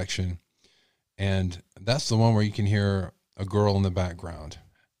video section. And that's the one where you can hear a girl in the background.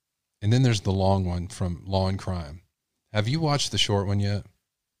 And then there's the long one from Law and Crime. Have you watched the short one yet?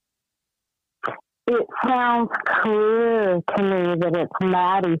 It sounds clear to me that it's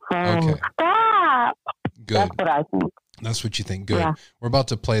Maddie saying, stop. Good. That's what I think. That's what you think. Good. Yeah. We're about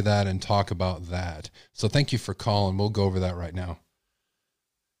to play that and talk about that. So thank you for calling. We'll go over that right now.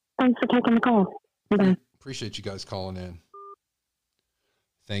 Thanks for taking the call. Bye. Appreciate you guys calling in.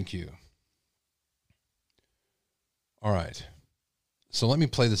 Thank you. All right. So let me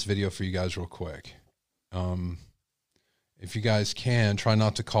play this video for you guys real quick. If you guys can, try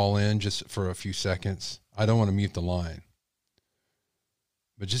not to call in just for a few seconds. I don't want to mute the line.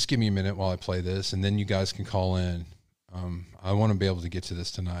 But just give me a minute while I play this, and then you guys can call in. I want to be able to get to this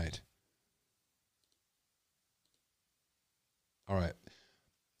tonight. All right.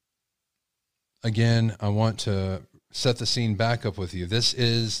 Again, I want to set the scene back up with you. This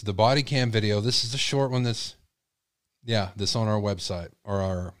is the body cam video. This is the short one that's on our website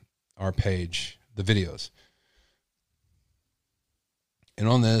or our page, the videos. And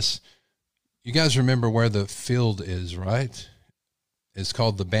on this, you guys remember where the field is, right? It's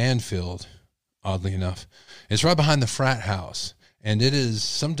called the band field, oddly enough. It's right behind the frat house, and it is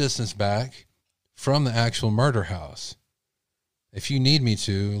some distance back from the actual murder house. If you need me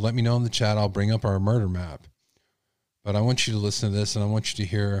to, let me know in the chat. I'll bring up our murder map. But I want you to listen to this, and I want you to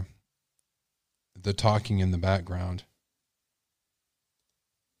hear the talking in the background.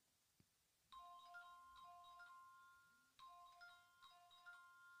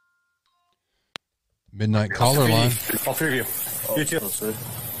 Midnight caller line. All 3 of you. You too.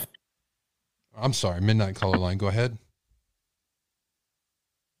 I'm sorry, midnight caller line. Go ahead.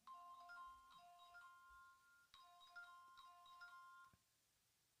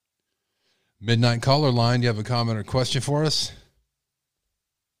 Midnight caller line. Do you have a comment or question for us?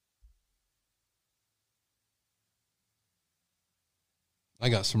 I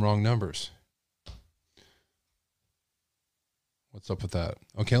got some wrong numbers. What's up with that?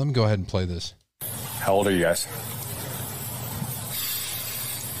 Okay, let me go ahead and play this. How old are you guys?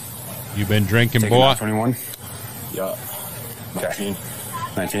 You been drinking, boy? 21? Yeah. 19.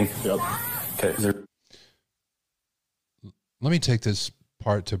 19? Yep. Okay. Let me take this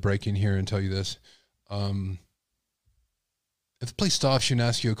part to break in here and tell you this. If the police stops you and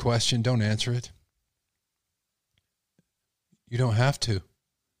asks you a question, don't answer it. You don't have to.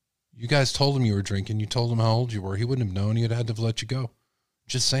 You guys told him you were drinking. You told him how old you were. He wouldn't have known. He'd had to have let you go.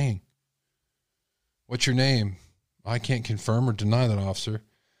 Just saying. What's your name? I can't confirm or deny that, officer.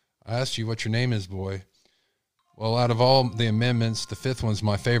 I asked you what your name is, boy. Well, out of all the amendments, the 5th one's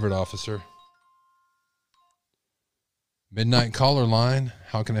my favorite, officer. Midnight caller line.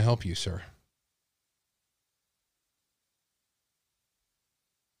 How can I help you, sir?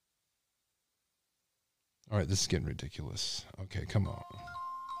 All right, this is getting ridiculous. Okay, come on.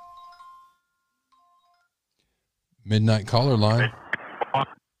 Midnight caller line.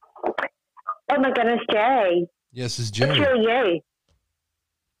 Oh my goodness, Jay. Yes, it's Jay. It's really Jay.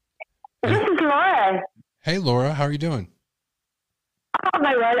 This is Laura. Hey, Laura, how are you doing? Oh,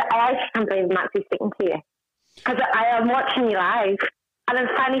 my word, I actually can't believe I'm actually speaking to you. Because I am watching you live, and I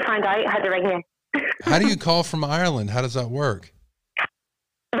finally found out how to ring you. How do you call from Ireland? How does that work?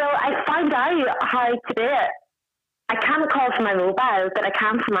 Well, I found out how to do it. I can't call from my mobile, but I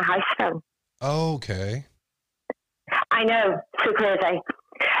can from my house phone. Oh, okay. I know, so crazy.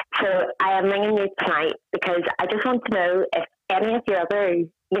 So I am ringing you tonight because I just want to know if any of your other,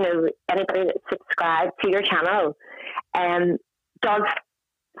 anybody that subscribed to your channel does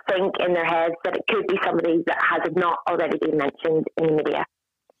think in their heads that it could be somebody that has not already been mentioned in the media.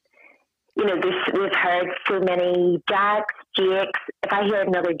 We've heard so many Jacks, Jakes. If I hear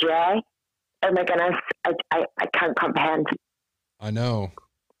another J, oh my goodness, I can't comprehend. I know.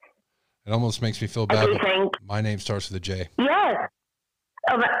 It almost makes me feel bad. My name starts with a J. Yeah.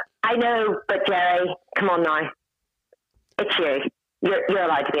 Oh, I know, but Jerry, come on now. It's you. You're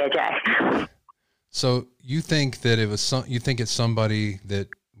allowed to be a J. So you think that you think it's somebody that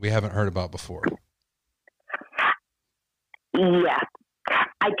we haven't heard about before? Yeah.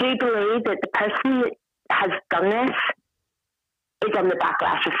 I do believe that the person that has done this is on the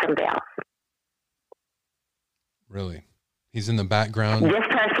backlash of somebody else. Really? He's in the background? This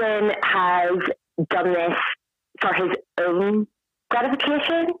person has done this for his own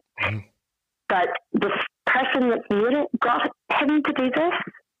gratification, but this person that's made it got him to do this.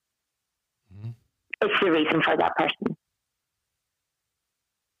 It's the reason for that person.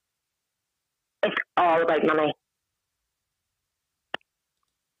 It's all about money.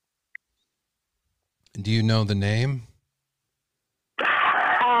 Do you know the name?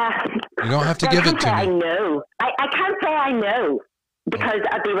 You don't have to give it to me. I know. I can't say I know because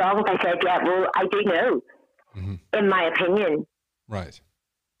I'd be wrong if I said, yeah, well, I do know, in my opinion. Right.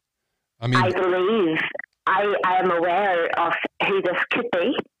 I believe I am aware of who this could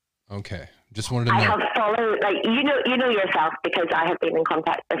be. Okay. Just wanted to know. I have followed, you know yourself because I have been in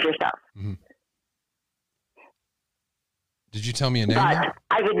contact with yourself. Mm-hmm. Did you tell me a name? But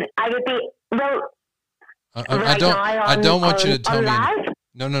I would be, well, I don't want you to tell me.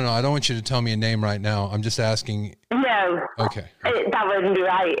 No. I don't want you to tell me a name right now. I'm just asking. No. Okay. That wouldn't be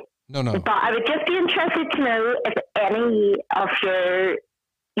right. No. But I would just be interested to know if any of your,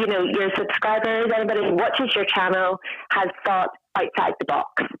 your subscribers, anybody who watches your channel, has thought outside the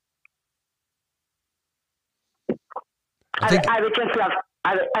box. I would just love.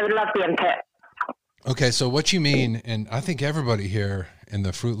 I would love the input. Okay, so what you mean, and I think everybody here in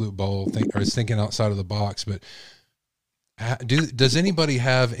the Fruit Loop Bowl is thinking outside of the box, but does anybody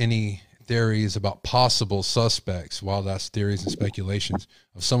have any theories about possible suspects, wild ass theories and speculations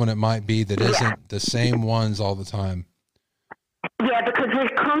of someone it might be that isn't the same ones all the time? Yeah, because we're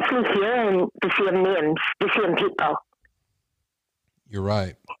constantly hearing the same names, the same people. You're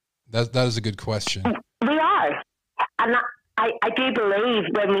right. That is a good question. We are. And I do believe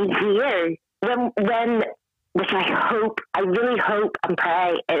when we hear, when which I really hope and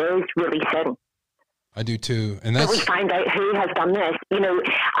pray it is really soon. I do too. And that we find out who has done this.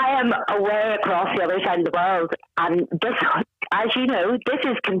 I am away across the other side of the world, and this, as you know, this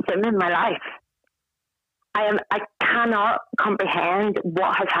is consuming my life. I cannot comprehend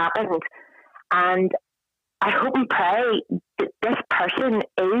what has happened, and I hope and pray that this person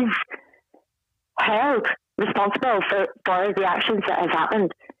is held responsible for the actions that has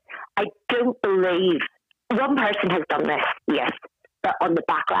happened. I don't believe one person has done this, yes, but on the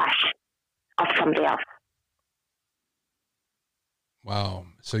backlash of somebody else. Wow.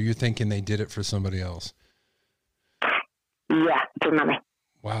 So you're thinking they did it for somebody else? Yeah, for money.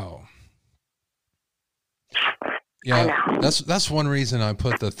 Wow. Yeah, that's one reason I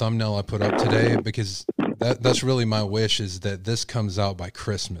put the thumbnail I put up today, because that's really my wish, is that this comes out by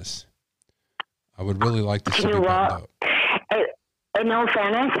Christmas. I would really like to see it buttoned up. In all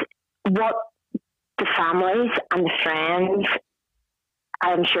fairness, what the families and the friends,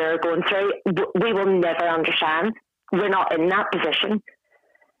 I'm sure, are going through, we will never understand. We're not in that position.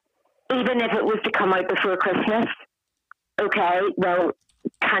 Even if it was to come out before Christmas, okay, well,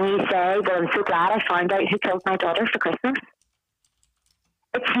 can you say, well, I'm so glad I found out who killed my daughter for Christmas?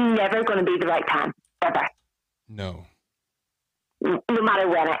 It's never going to be the right time, ever. No. No matter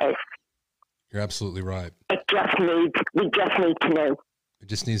when it is. You're absolutely right. We just need to know. It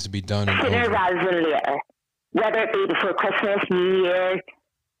just needs to be done. Sooner rather than later. Whether it be before Christmas, New Year,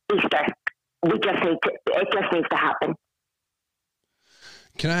 Easter. It just needs to happen.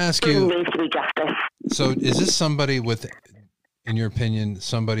 Can I ask you? There needs to be justice. So is this somebody in your opinion,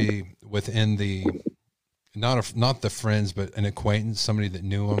 somebody within the, not the friends, but an acquaintance, somebody that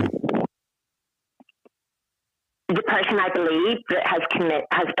knew him? The person I believe that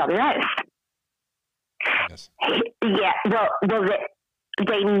has done this. Yes. Yeah, well,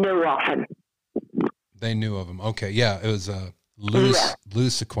 They knew of him. They knew of him. Okay, yeah, it was a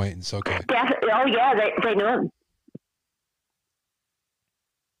loose acquaintance. Okay. Oh, yeah, they knew him.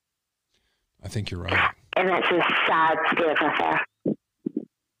 I think you're right. And it's a sad state of affair.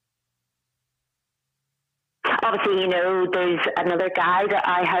 Obviously, there's another guy that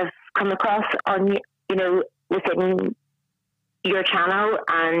I have come across on, within your channel,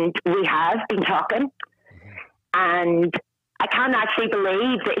 and we have been talking. And I can't actually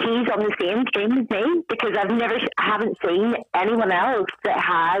believe that he's on the same stream as me, because I haven't seen anyone else that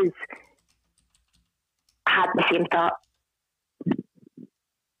has had the same thought.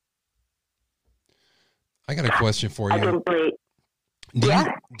 I got a question for you. I don't believe. Go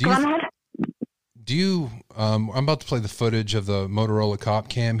on ahead. Do you, I'm about to play the footage of the Motorola cop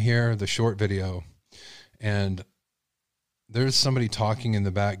cam here, the short video, and there's somebody talking in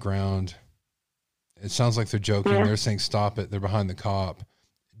the background. It sounds like they're joking. Yeah. They're saying, "Stop it." They're behind the cop.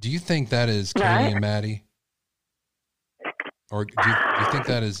 Do you think that is Katie and Maddie? Or do you think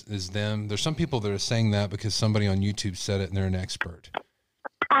that is them? There's some people that are saying that because somebody on YouTube said it and they're an expert.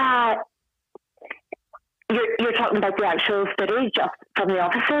 You're talking about the actual footage from the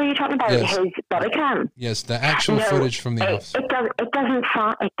officer. Or you're talking about his body cam. Yes, the actual footage from the officer. It doesn't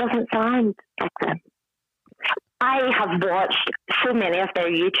sound like them. I have watched so many of their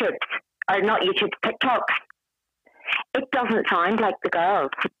YouTubes, or not YouTube, TikToks. It doesn't sound like the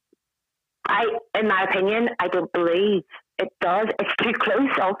girls. In my opinion, I don't believe it does. It's too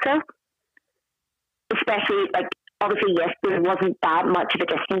close, also. Especially, obviously, yes, there wasn't that much of a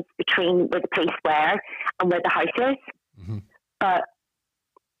distance between where the police were and where the house is. Mm-hmm. But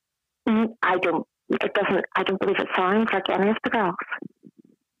I don't believe it sounds like any of the girls.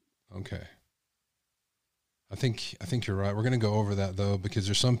 Okay. I think you're right. We're going to go over that, though, because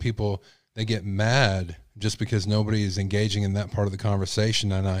there's some people, they get mad just because nobody is engaging in that part of the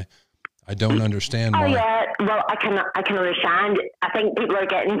conversation, and I don't understand why. Oh, yeah. Well, I can understand. I think people are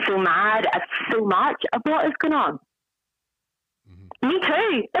getting so mad at so much of what is going on. Mm-hmm. Me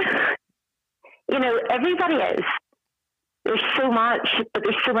too. Everybody is. There's so much, but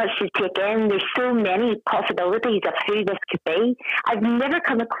there's so much to take in. There's so many possibilities of who this could be. I've never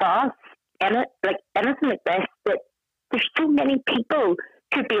come across anything like this, that there's so many people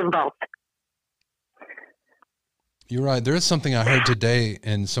could be involved. You're right. There is something I heard today,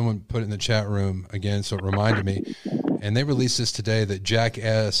 and someone put it in the chat room again, so it reminded me. And they released this today that Jack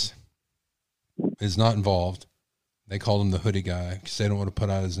S. is not involved. They called him the hoodie guy because they don't want to put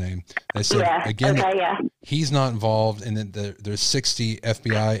out his name. They said, he's not involved, and that there's 60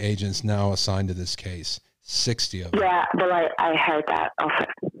 FBI agents now assigned to this case. 60 of them. Yeah, well, I heard that also.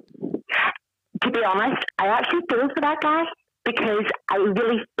 To be honest, I actually feel for that guy because I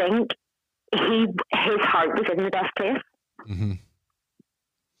really think his heart was in the best place. Mm-hmm.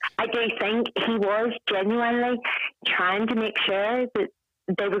 I do think he was genuinely trying to make sure that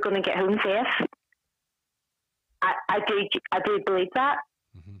they were going to get home safe. I do believe that,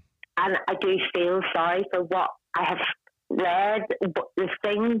 mm-hmm. And I do feel sorry for what I have read, the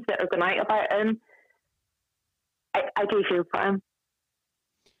things that are going out about him. I do feel for him.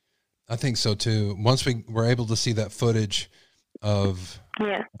 I think so too. Once we were able to see that footage of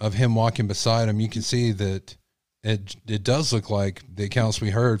him walking beside him, you can see that it does look like the accounts we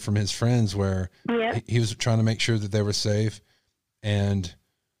heard from his friends where he was trying to make sure that they were safe, and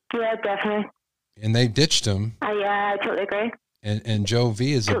definitely. And they ditched him. I totally agree. And Joe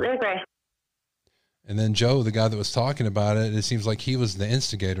V is totally agree. And then Joe, the guy that was talking about it, it seems like he was the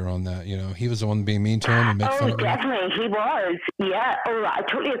instigator on that. He was the one being mean to him and make fun of him. Oh, definitely, he was. Yeah. Oh, I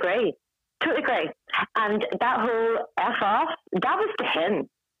totally agree. Totally agree. And that whole F off, that was to him.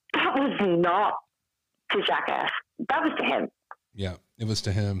 That was not to Jackass. That was to him. Yeah, it was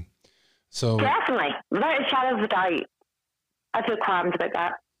to him. So definitely, without a shadow of a doubt, I feel qualms about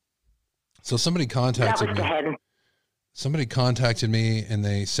that. So somebody contacted me. Somebody contacted me and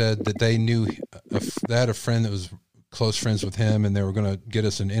they said that they knew they had a friend that was close friends with him, and they were going to get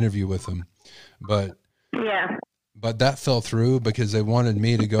us an interview with him, but that fell through because they wanted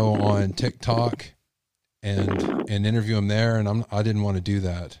me to go on TikTok and interview him there, and I didn't want to do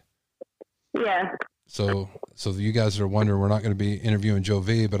that. Yeah. So you guys are wondering, we're not going to be interviewing Joe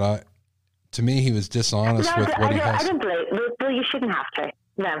V, but to me, he was dishonest with what he has. I don't believe. Well, you shouldn't have to.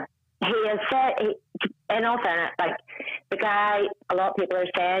 No. He has said, in all fairness, the guy, a lot of people are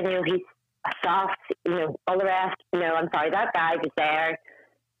saying, he's soft, all the rest. I'm sorry, that guy was there.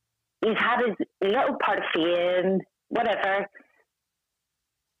 He's had his little part of fame, whatever.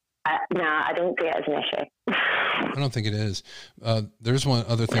 No, I don't see it as an issue. I don't think it is. There's one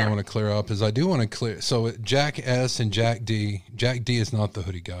other thing I want to clear up is I do want to clear. So Jack S and Jack D is not the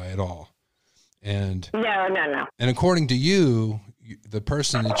hoodie guy at all. And No. And according to you, the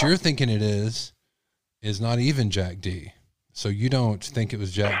person that you're thinking it is not even Jack D. So you don't think it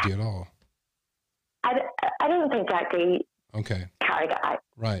was Jack D at all. I don't think Jack D. Okay. Carried it.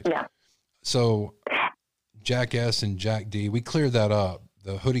 Right. No. So Jack S and Jack D, we cleared that up.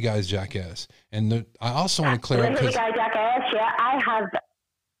 The hoodie guy's Jack S. And I also want to clear up. The hoodie guy, Jack S, yeah,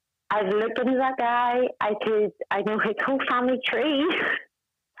 I've looked into that guy. I know his whole family tree.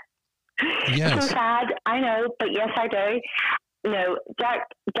 Yes. So sad, I know, but yes, I do. No, Jack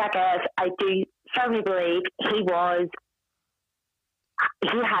S, I do firmly believe he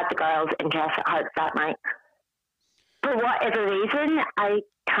had the girls' interest at heart that night. For whatever reason, I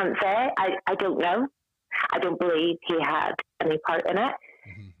can't say. I don't know. I don't believe he had any part in it.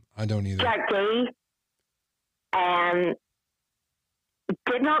 I don't either. Jack D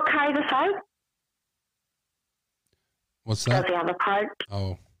did not carry this out. What's that? Does he have a part?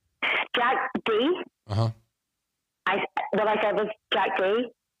 Oh. Jack D. Uh-huh. What I said was Jack D.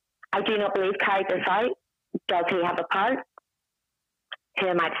 I do not believe carried this out. Does he have a part? Who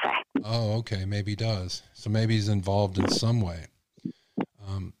am I to say? Oh, okay. Maybe he does. So maybe he's involved in some way.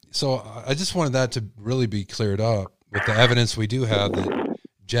 So I just wanted that to really be cleared up with the evidence we do have that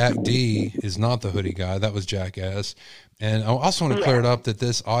Jack D is not the hoodie guy. That was Jack S. And I also want to clear it up that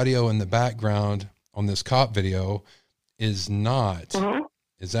this audio in the background on this cop video is not,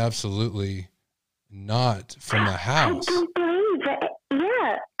 is absolutely not from the house. I don't believe it.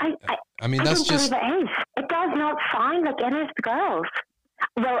 Yeah. I mean, that's don't just. believe it is. It does not sound like any of the girls.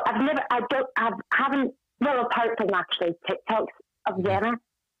 Well, apart from actually TikToks of Zena,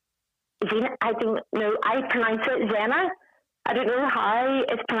 I don't know. I pronounce it Zena. I don't know how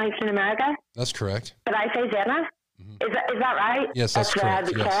it's pronounced in America. That's correct. But I say Zena. Is that right? Yes, that's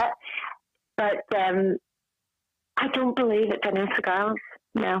correct. Yes. But I don't believe it's any of the girls.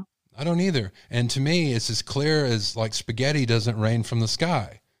 No. I don't either. And to me, it's as clear as like spaghetti doesn't rain from the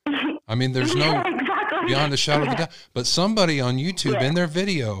sky. I mean, there's no beyond a shadow of a doubt. But somebody on YouTube in their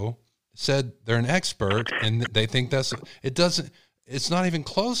video said they're an expert and they think it's not even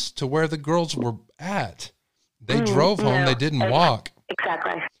close to where the girls were at. They drove home. They didn't walk.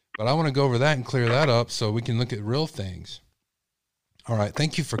 Exactly. But I want to go over that and clear that up so we can look at real things. All right.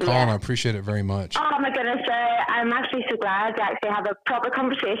 Thank you for calling. I appreciate it very much. Oh, my goodness. I'm actually so glad to actually have a proper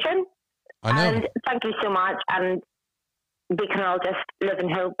conversation. I know. And thank you so much. And we can all just live in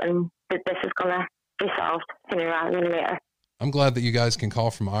hope and that this is going to be solved sooner rather than later. I'm glad that you guys can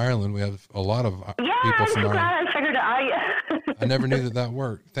call from Ireland. We have a lot of people from Ireland. Glad I figured it out. I never knew that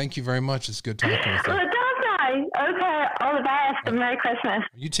worked. Thank you very much. It's good talking with you. Well, it does now. Okay. All the best and Merry Christmas.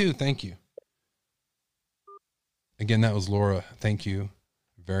 You too. Thank you. Again, that was Laura. Thank you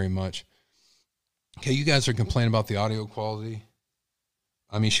very much. Okay, you guys are complaining about the audio quality.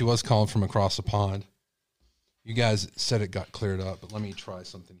 I mean, she was calling from across the pond. You guys said it got cleared up, but let me try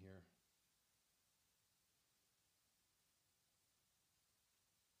something here.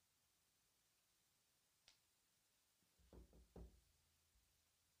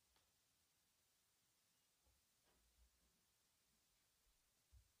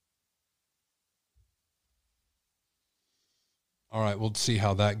 All right, we'll see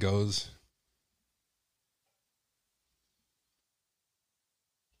how that goes.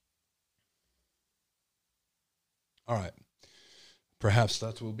 All right. Perhaps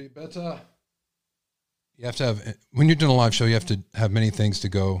that will be better. You have to have, when you're doing a live show, you have to have many things to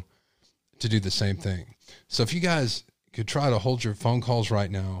go to do the same thing. So if you guys could try to hold your phone calls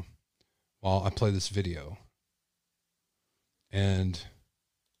right now while I play this video. And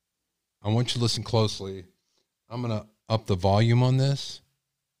I want you to listen closely. I'm going to up the volume on this.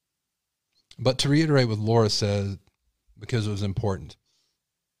 But to reiterate what Laura said, because it was important,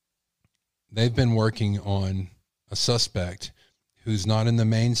 they've been working on a suspect who's not in the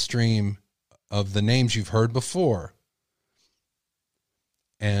mainstream of the names you've heard before.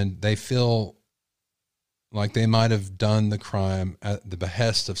 And they feel like they might have done the crime at the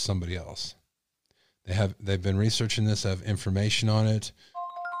behest of somebody else. They've been researching this, have information on it.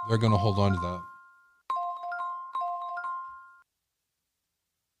 They're going to hold on to that.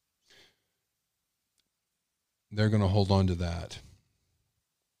 They're going to hold on to that.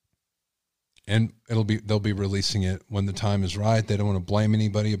 And they'll be releasing it when the time is right. They don't want to blame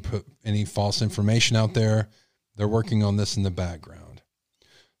anybody or put any false information out there. They're working on this in the background.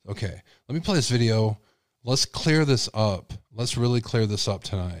 Okay, let me play this video. Let's clear this up. Let's really clear this up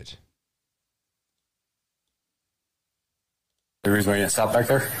tonight. The reason why you didn't stop back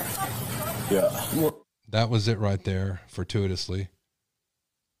there? Yeah. That was it right there, fortuitously.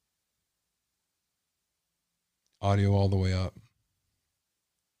 Audio all the way up.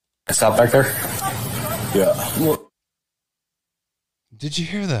 Stop back there? Yeah. Did you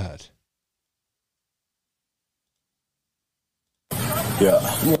hear that?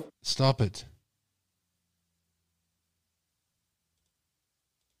 Yeah. Stop it.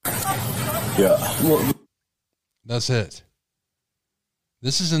 Yeah. That's it.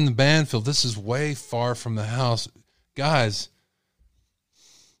 This is in the Banfield. This is way far from the house. Guys,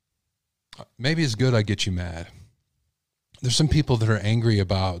 maybe it's good I get you mad. There's some people that are angry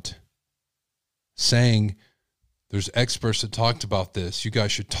about saying there's experts that talked about this. You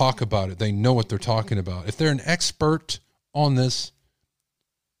guys should talk about it. They know what they're talking about. If they're an expert on this,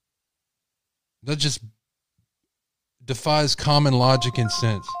 that just defies common logic and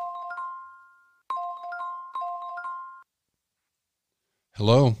sense.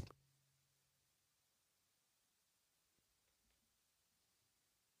 Hello?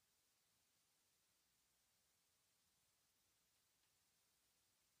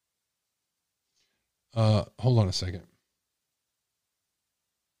 Hold on a second.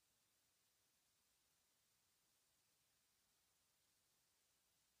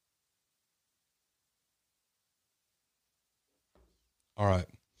 All right.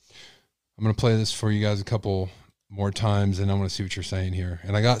 I'm going to play this for you guys a couple more times, and I want to see what you're saying here.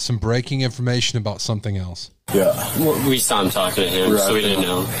 And I got some breaking information about something else. Yeah. Well, we saw him talking to him, so we didn't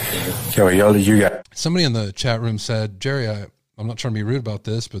know. Okay, well, yelled at you guys. Somebody in the chat room said, Jerry, I'm not trying to be rude about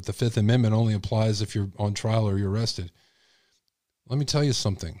this, but the Fifth Amendment only applies if you're on trial or you're arrested. Let me tell you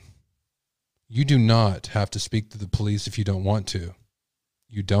something. You do not have to speak to the police if you don't want to.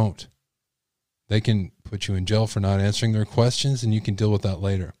 You don't. They can put you in jail for not answering their questions, and you can deal with that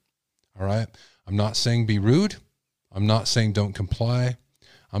later. All right? I'm not saying be rude. I'm not saying don't comply.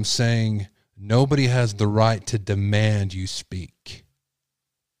 I'm saying nobody has the right to demand you speak.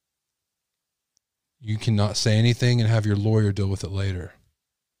 You cannot say anything and have your lawyer deal with it later.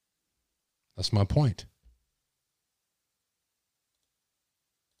 That's my point.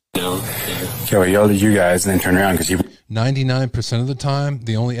 No. Okay, well, yelled at you guys and then turned around because you... 99% of the time,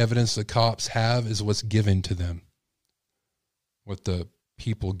 the only evidence the cops have is what's given to them. What the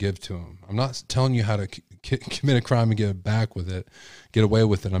people give to them. I'm not telling you how to commit a crime and get back with it, get away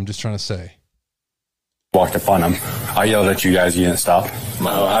with it. I'm just trying to say. Walked up on him. I yelled at you guys. You didn't stop.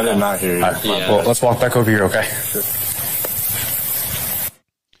 No, I did not hear you. Right, well, let's walk back over here, okay?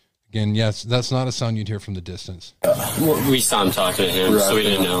 Again, yes, that's not a sound you'd hear from the distance. Well, we saw him talking to him, so we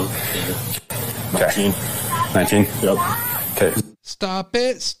didn't know. Okay. 19? Yep. Okay. Stop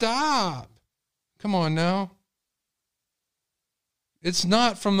it. Stop. Come on now. It's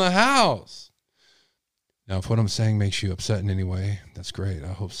not from the house. Now, if what I'm saying makes you upset in any way, that's great.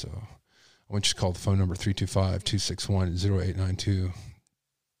 I hope so. I want you to call the phone number 325-261-0892.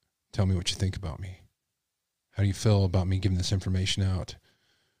 Tell me what you think about me. How do you feel about me giving this information out?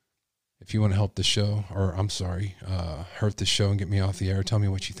 If you want to help the show, or I'm sorry, hurt the show and get me off the air, tell me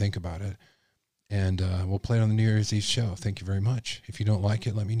what you think about it. And we'll play it on the New Year's Eve show. Thank you very much. If you don't like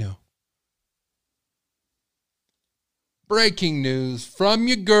it, let me know. Breaking news from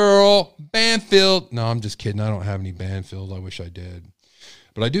your girl, Banfield. No, I'm just kidding. I don't have any Banfield. I wish I did.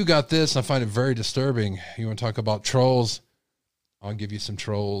 But I do got this. I find it very disturbing. You want to talk about trolls? I'll give you some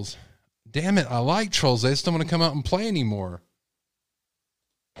trolls. Damn it, I like trolls. They just don't want to come out and play anymore.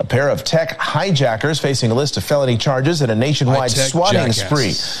 A pair of tech hijackers facing a list of felony charges in a nationwide swatting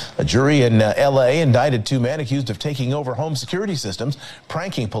spree. A jury in L.A. indicted two men accused of taking over home security systems,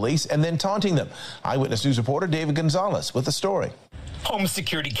 pranking police, and then taunting them. Eyewitness News reporter David Gonzalez with the story. Home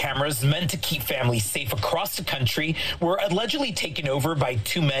security cameras meant to keep families safe across the country were allegedly taken over by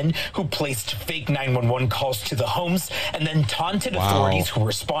two men who placed fake 911 calls to the homes and then taunted authorities who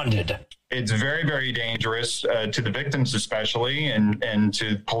responded. It's very, very dangerous to the victims especially and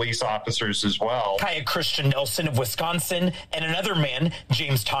to police officers as well. Kaya Christian Nelson of Wisconsin and another man,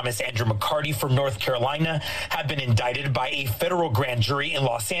 James Thomas Andrew McCarty from North Carolina, have been indicted by a federal grand jury in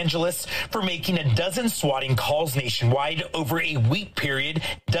Los Angeles for making a dozen swatting calls nationwide over a week period.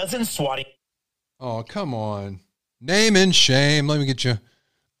 Dozen swatting. Oh, come on. Name and shame. Let me get you.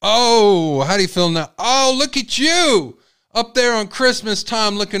 Oh, how do you feel now? Oh, look at you. Up there on Christmas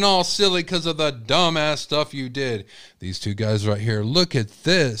time looking all silly because of the dumbass stuff you did. These two guys right here, look at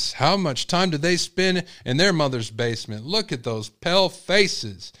this. How much time did they spend in their mother's basement? Look at those pale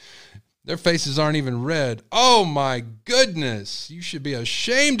faces. Their faces aren't even red. Oh my goodness. You should be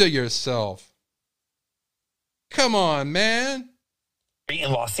ashamed of yourself. Come on, man.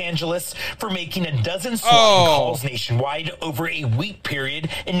 In Los Angeles for making a dozen swatting calls nationwide over a week period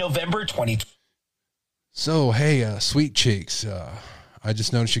in November 2020. So, hey, Sweet Cheeks, I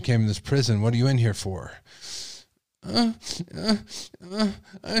just noticed you came in this prison. What are you in here for? I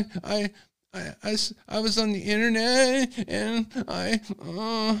was on the internet and I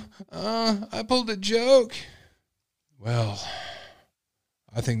pulled a joke. Well,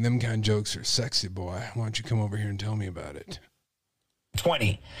 I think them kind of jokes are sexy, boy. Why don't you come over here and tell me about it?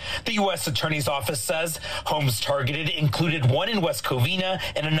 20. The U.S. Attorney's Office says homes targeted included one in West Covina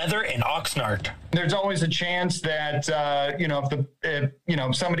and another in Oxnard. There's always a chance that,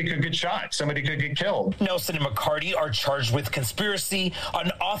 if somebody could get shot, somebody could get killed. Nelson and McCarty are charged with conspiracy,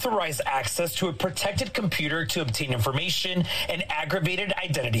 unauthorized access to a protected computer to obtain information, and aggravated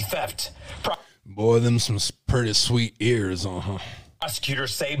identity theft. Boy, them some pretty sweet ears,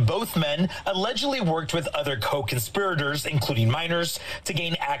 Prosecutors say both men allegedly worked with other co-conspirators, including minors, to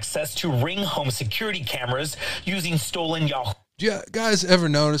gain access to Ring home security cameras using stolen Yahoo. Do you guys ever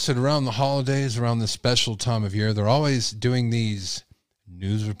notice that around the holidays, around this special time of year, they're always doing these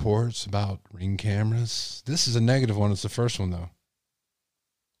news reports about Ring cameras? This is a negative one. It's the first one, though.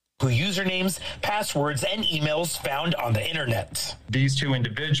 Usernames, passwords, and emails found on the internet. These two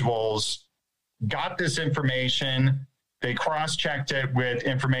individuals got this information. They cross-checked it with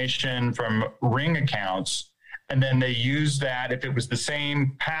information from Ring accounts, and then they used that, if it was the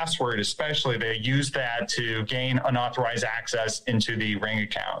same password especially, they used that to gain unauthorized access into the Ring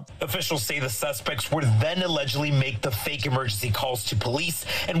account. Officials say the suspects would then allegedly make the fake emergency calls to police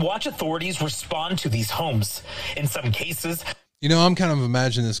and watch authorities respond to these homes. In some cases... I'm kind of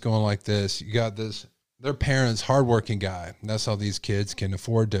imagining this going like this. You got their parents, hardworking guy. That's how these kids can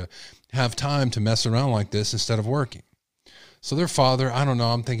afford to have time to mess around like this instead of working. So their father, I don't know,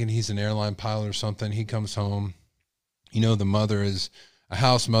 I'm thinking he's an airline pilot or something. He comes home. The mother is a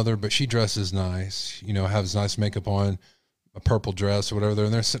house mother, but she dresses nice, has nice makeup on, a purple dress or whatever.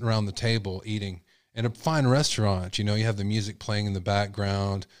 And they're sitting around the table eating in a fine restaurant. You have the music playing in the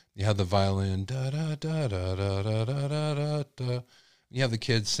background. You have the violin. Da, da, da, da, da, da, da, da, da. You have the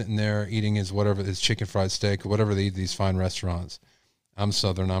kid sitting there eating his chicken fried steak or whatever they eat at these fine restaurants. I'm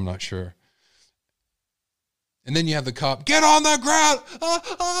Southern, I'm not sure. And then you have the cop, get on the ground.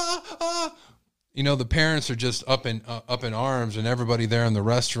 The parents are just up in arms, and everybody there in the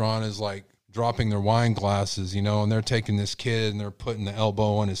restaurant is like dropping their wine glasses, and they're taking this kid and they're putting the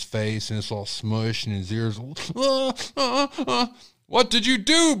elbow on his face and it's all smushed and his ears. What did you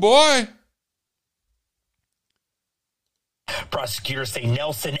do, boy? Prosecutors say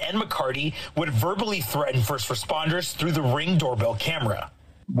Nelson and McCarty would verbally threaten first responders through the Ring doorbell camera.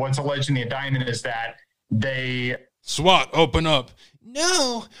 What's alleged in the indictment is that they... SWAT, open up.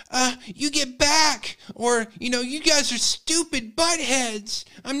 No, you get back. Or, you guys are stupid buttheads.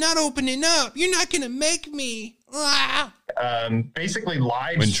 I'm not opening up. You're not going to make me. Basically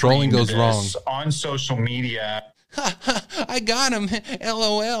live when trolling goes wrong on social media. I got him.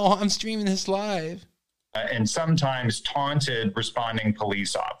 LOL. I'm streaming this live. And sometimes taunted responding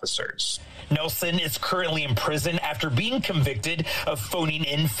police officers. Nelson is currently in prison after being convicted of phoning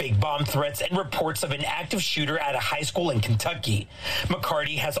in fake bomb threats and reports of an active shooter at a high school in Kentucky.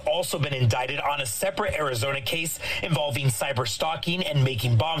 McCarty has also been indicted on a separate Arizona case involving cyber stalking and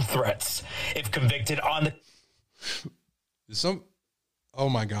making bomb threats. If convicted on the... Oh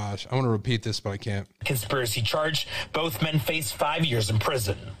my gosh, I want to repeat this, but I can't. Conspiracy charge, both men face 5 years in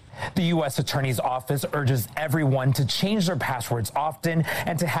prison. The U.S. Attorney's Office urges everyone to change their passwords often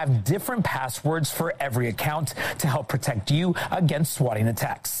and to have different passwords for every account to help protect you against swatting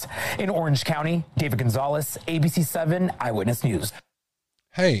attacks. In Orange County, David Gonzalez, ABC 7 Eyewitness News.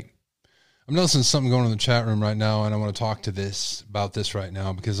 Hey, I'm noticing something going on in the chat room right now, and I want to talk to about this right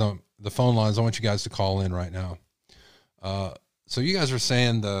now because the phone lines, I want you guys to call in right now. So you guys were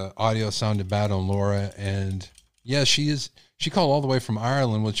saying the audio sounded bad on Laura, and yeah, she called all the way from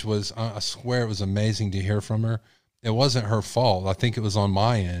Ireland, which was, I swear it was amazing to hear from her. It wasn't her fault. I think it was on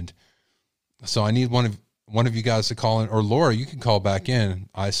my end. So I need one of you guys to call in, or Laura, you can call back in.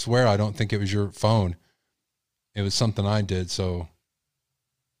 I swear I don't think it was your phone. It was something I did. So,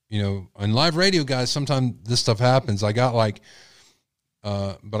 on live radio, guys, sometimes this stuff happens. I got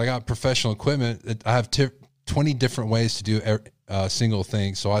but I got professional equipment. I have 20 different ways to do a single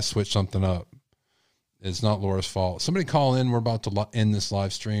thing. So I switched something up. It's not Laura's fault. Somebody call in. We're about to end this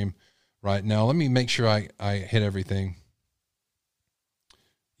live stream right now. Let me make sure I hit everything.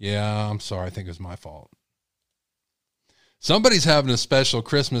 Yeah, I'm sorry. I think it was my fault. Somebody's having a special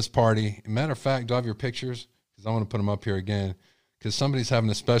Christmas party. Matter of fact, do I have your pictures? Because I want to put them up here again. Because somebody's having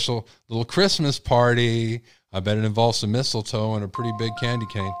a special little Christmas party. I bet it involves some mistletoe and a pretty big candy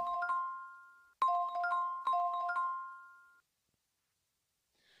cane.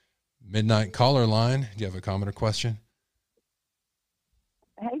 Midnight caller line. Do you have a comment or question?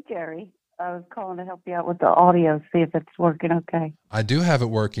 Hey, Jerry. I was calling to help you out with the audio, see if it's working okay. I do have it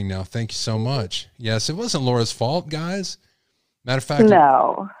working now. Thank you so much. Yes, it wasn't Laura's fault, guys. Matter of fact,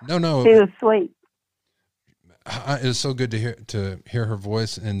 no. She was sweet. It was so good to hear her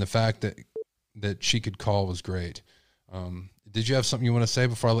voice, and the fact that she could call was great. Did you have something you want to say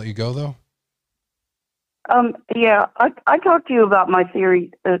before I let you go, though? Yeah, I talked to you about my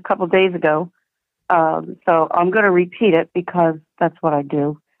theory a couple of days ago, so I'm going to repeat it because that's what I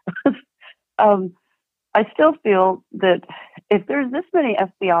do. I still feel that if there's this many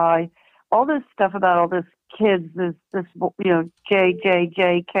FBI, all this stuff about all this kids, this J, J,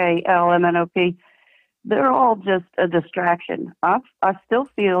 J, K, L, M, N, O, P, they're all just a distraction. I still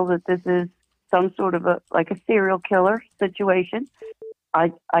feel that this is some sort of a serial killer situation.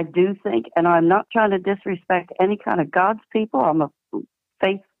 I do think, and I'm not trying to disrespect any kind of God's people. I'm a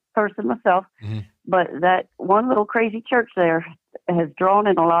faith person myself, but that one little crazy church there has drawn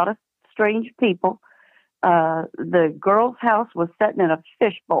in a lot of strange people. The girl's house was sitting in a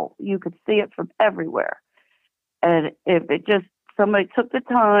fishbowl. You could see it from everywhere. And if somebody took the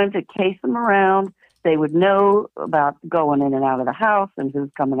time to case them around, they would know about going in and out of the house and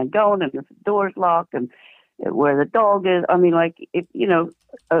who's coming and going and if the door's locked and where the dog is. I mean, a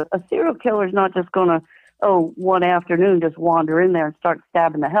serial killer is not just going to, one afternoon just wander in there and start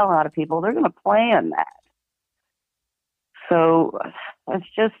stabbing the hell out of people. They're going to plan that. So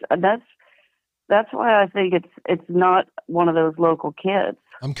that's why I think it's not one of those local kids.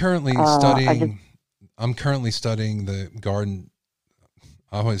 I'm currently studying. I'm currently studying the garden.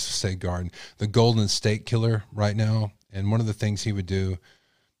 I always say garden, the Golden State Killer right now. And one of the things he would do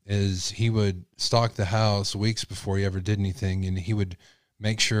is he would stalk the house weeks before he ever did anything, and he would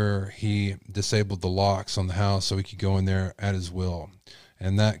make sure he disabled the locks on the house so he could go in there at his will.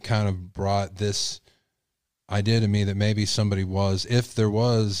 And that kind of brought this idea to me that maybe somebody if there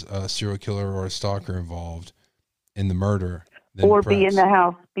was a serial killer or a stalker involved in the murder, or be in the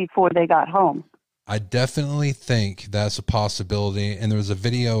house before they got home. I definitely think that's a possibility. And there was a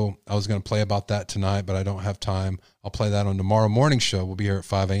video I was going to play about that tonight, but I don't have time. I'll play that on tomorrow morning show. We'll be here at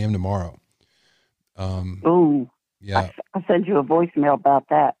 5 a.m. tomorrow. Ooh. Yeah. I'll send you a voicemail about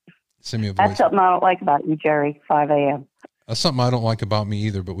that. Send me a voice. That's something I don't like about you, Jerry, 5 a.m. That's something I don't like about me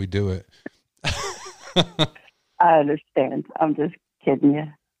either, but we do it. I understand. I'm just kidding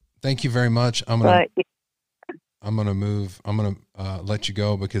you. Thank you very much. I'm going to let you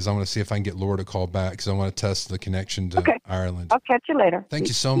go because I want to see if I can get Laura to call back because I want to test the connection to Ireland. I'll catch you later. Thank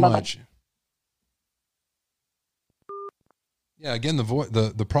you so Bye-bye. much. Yeah, again,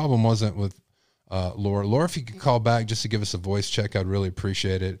 the problem wasn't with Laura. Laura, if you could call back just to give us a voice check, I'd really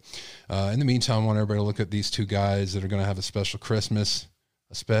appreciate it. In the meantime, I want everybody to look at these two guys that are going to have a special Christmas.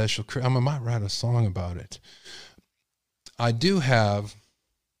 I might write a song about it. I do have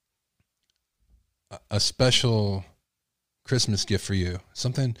a special Christmas gift for you.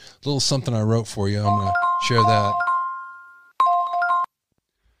 A little something I wrote for you. I'm going to share that.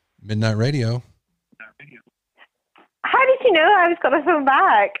 Midnight Radio. How did you know I was going to phone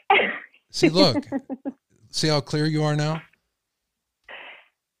back? See, look. See how clear you are now?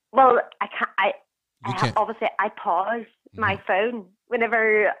 Well, obviously I pause my phone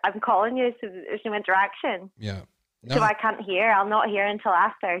whenever I'm calling you, so there's no interaction. Yeah. No. So I can't hear. I'll not hear until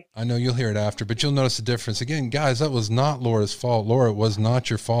after. I know you'll hear it after, but you'll notice the difference. Again, guys, that was not Laura's fault. Laura, it was not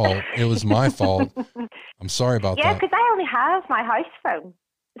your fault. It was my fault. I'm sorry about that. Yeah, because I only have my house phone.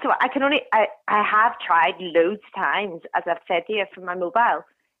 So I have tried loads of times, as I've said to you, from my mobile.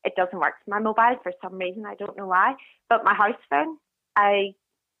 It doesn't work for my mobile for some reason. I don't know why. But my house phone, I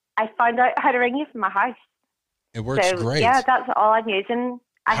found out how to ring you from my house. It works great. Yeah, that's all I'm using.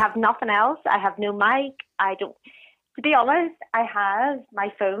 I have nothing else. I have no mic. To be honest, I have my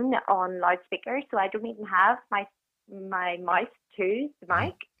phone on loudspeaker, so I don't even have my mouth to the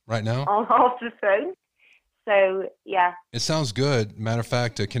mic. Right now? Off the phone. So, yeah. It sounds good. Matter of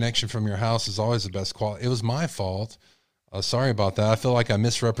fact, a connection from your house is always the best quality. It was my fault. Sorry about that. I feel like I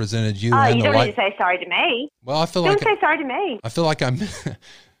misrepresented you. Oh, you don't need to say sorry to me. Well, don't say sorry to me. I feel like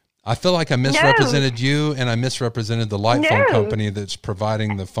I misrepresented you, and I misrepresented the light phone company that's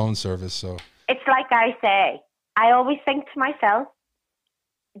providing the phone service. So it's like I say. I always think to myself,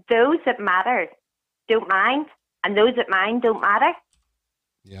 those that matter don't mind, and those that mind don't matter.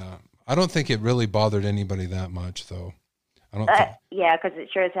 Yeah. I don't think it really bothered anybody that much, though. Yeah, because it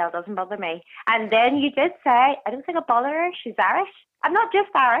sure as hell doesn't bother me. And then you did say, I don't think it bothers her. She's Irish. I'm not just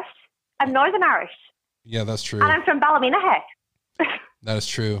Irish. I'm Northern Irish. Yeah, that's true. And I'm from Ballymena. That is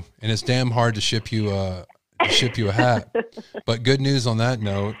true. And it's damn hard to ship you a hat. But good news on that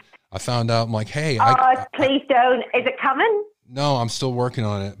note. I found out, I'm like, hey, please don't. Is it coming? No, I'm still working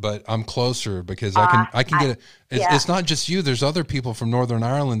on it, but I'm closer because I can get it. It's not just you. There's other people from Northern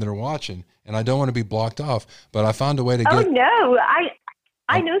Ireland that are watching, and I don't want to be blocked off. But I found a way to get. Oh no,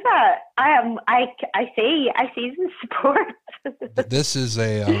 I know that. I see the support. This is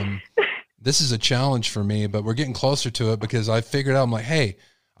a challenge for me, but we're getting closer to it because I figured out, I'm like, hey,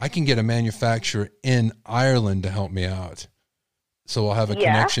 I can get a manufacturer in Ireland to help me out. So we'll have a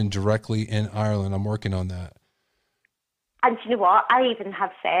connection directly in Ireland. I'm working on that. And you know what? I even have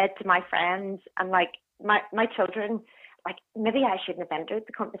said to my friends and like my children, like maybe I shouldn't have entered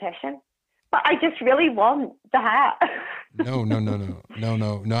the competition, but I just really want the hat. No.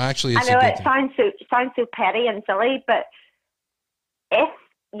 Actually, it's I know a good it thing. sounds so petty and silly, but if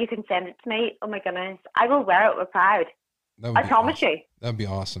you can send it to me, oh my goodness, I will wear it with pride. I promise you. That'd be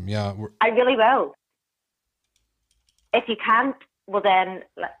awesome. Yeah, I really will. If you can't, well then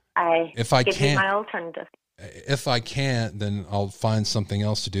I give you my alternative. If I can't, then I'll find something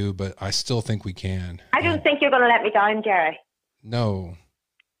else to do, but I still think we can. I don't think you're going to let me down, Jerry. No.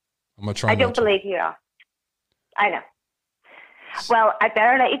 I'm going to try. I don't believe you are. I know. Well, I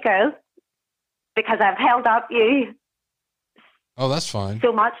better let you go because I've held up you. Oh, that's fine.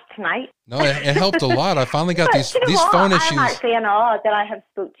 So much tonight. No, it helped a lot. I finally got these what? phone issues. I'm actually in awe that I have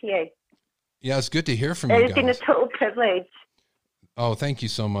spoke to you. Yeah, it's good to hear from you It guys. has been a total privilege. Oh, thank you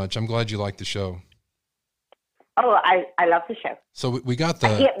so much. I'm glad you liked the show. Oh, I love the show. So we got the.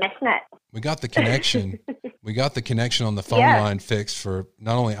 I hate missing it. We got the connection. We got the connection on the phone line fixed for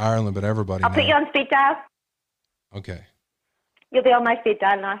not only Ireland but everybody. I'll put you on speed dial. Okay. You'll be on my speed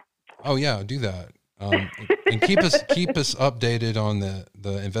dial now. Oh yeah, do that. And keep us updated on the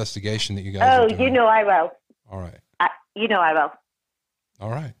investigation that you guys are doing. You know I will. All right. You know I will. All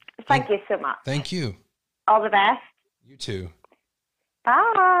right. Thank you so much. Thank you. All the best. You too.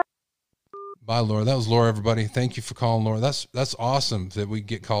 Bye. Bye, Laura. That was Laura, everybody. Thank you for calling, Laura. That's awesome that we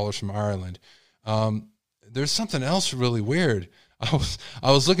get callers from Ireland. There's something else really weird. I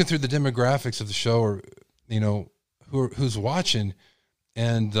was looking through the demographics of the show, or who's watching,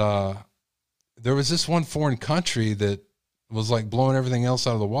 and there was this one foreign country that was like blowing everything else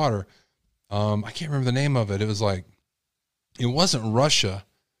out of the water. I can't remember the name of it. It was like, it wasn't Russia.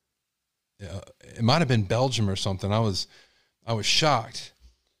 It might have been Belgium or something. I was shocked.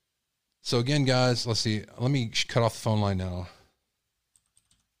 So again, guys, let's see. Let me cut off the phone line now.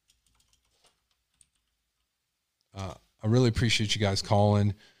 I really appreciate you guys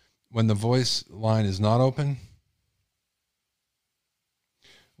calling. When the voice line is not open,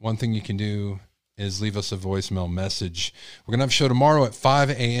 one thing you can do is leave us a voicemail message. We're going to have a show tomorrow at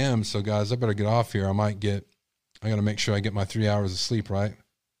 5 a.m. So, guys, I better get off here. I got to make sure I get my 3 hours of sleep, right?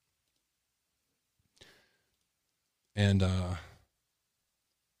 And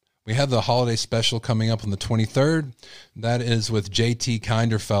we have the holiday special coming up on the 23rd. That is with JT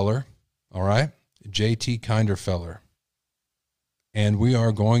Kinderfeller. All right? JT Kinderfeller. And we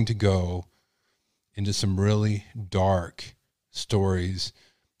are going to go into some really dark stories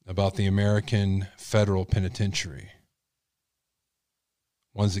about the American Federal Penitentiary.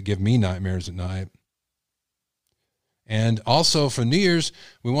 Ones that give me nightmares at night. And also for New Year's,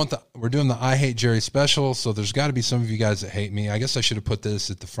 we're doing the I Hate Jerry special. So there's got to be some of you guys that hate me. I guess I should have put this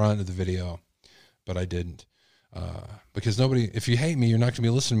at the front of the video, but I didn't. Because if you hate me, you're not going to be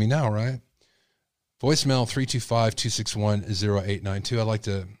listening to me now, right? Voicemail 325-261-0892. I'd like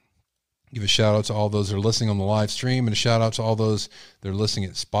to give a shout out to all those that are listening on the live stream, and a shout out to all those that are listening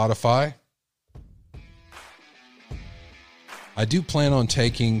at Spotify. I do plan on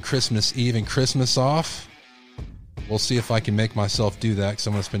taking Christmas Eve and Christmas off. We'll see if I can make myself do that because I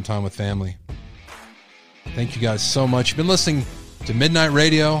want to spend time with family. Thank you guys so much. You've been listening to Midnight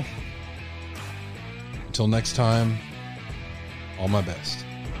Radio. Until next time, all my best.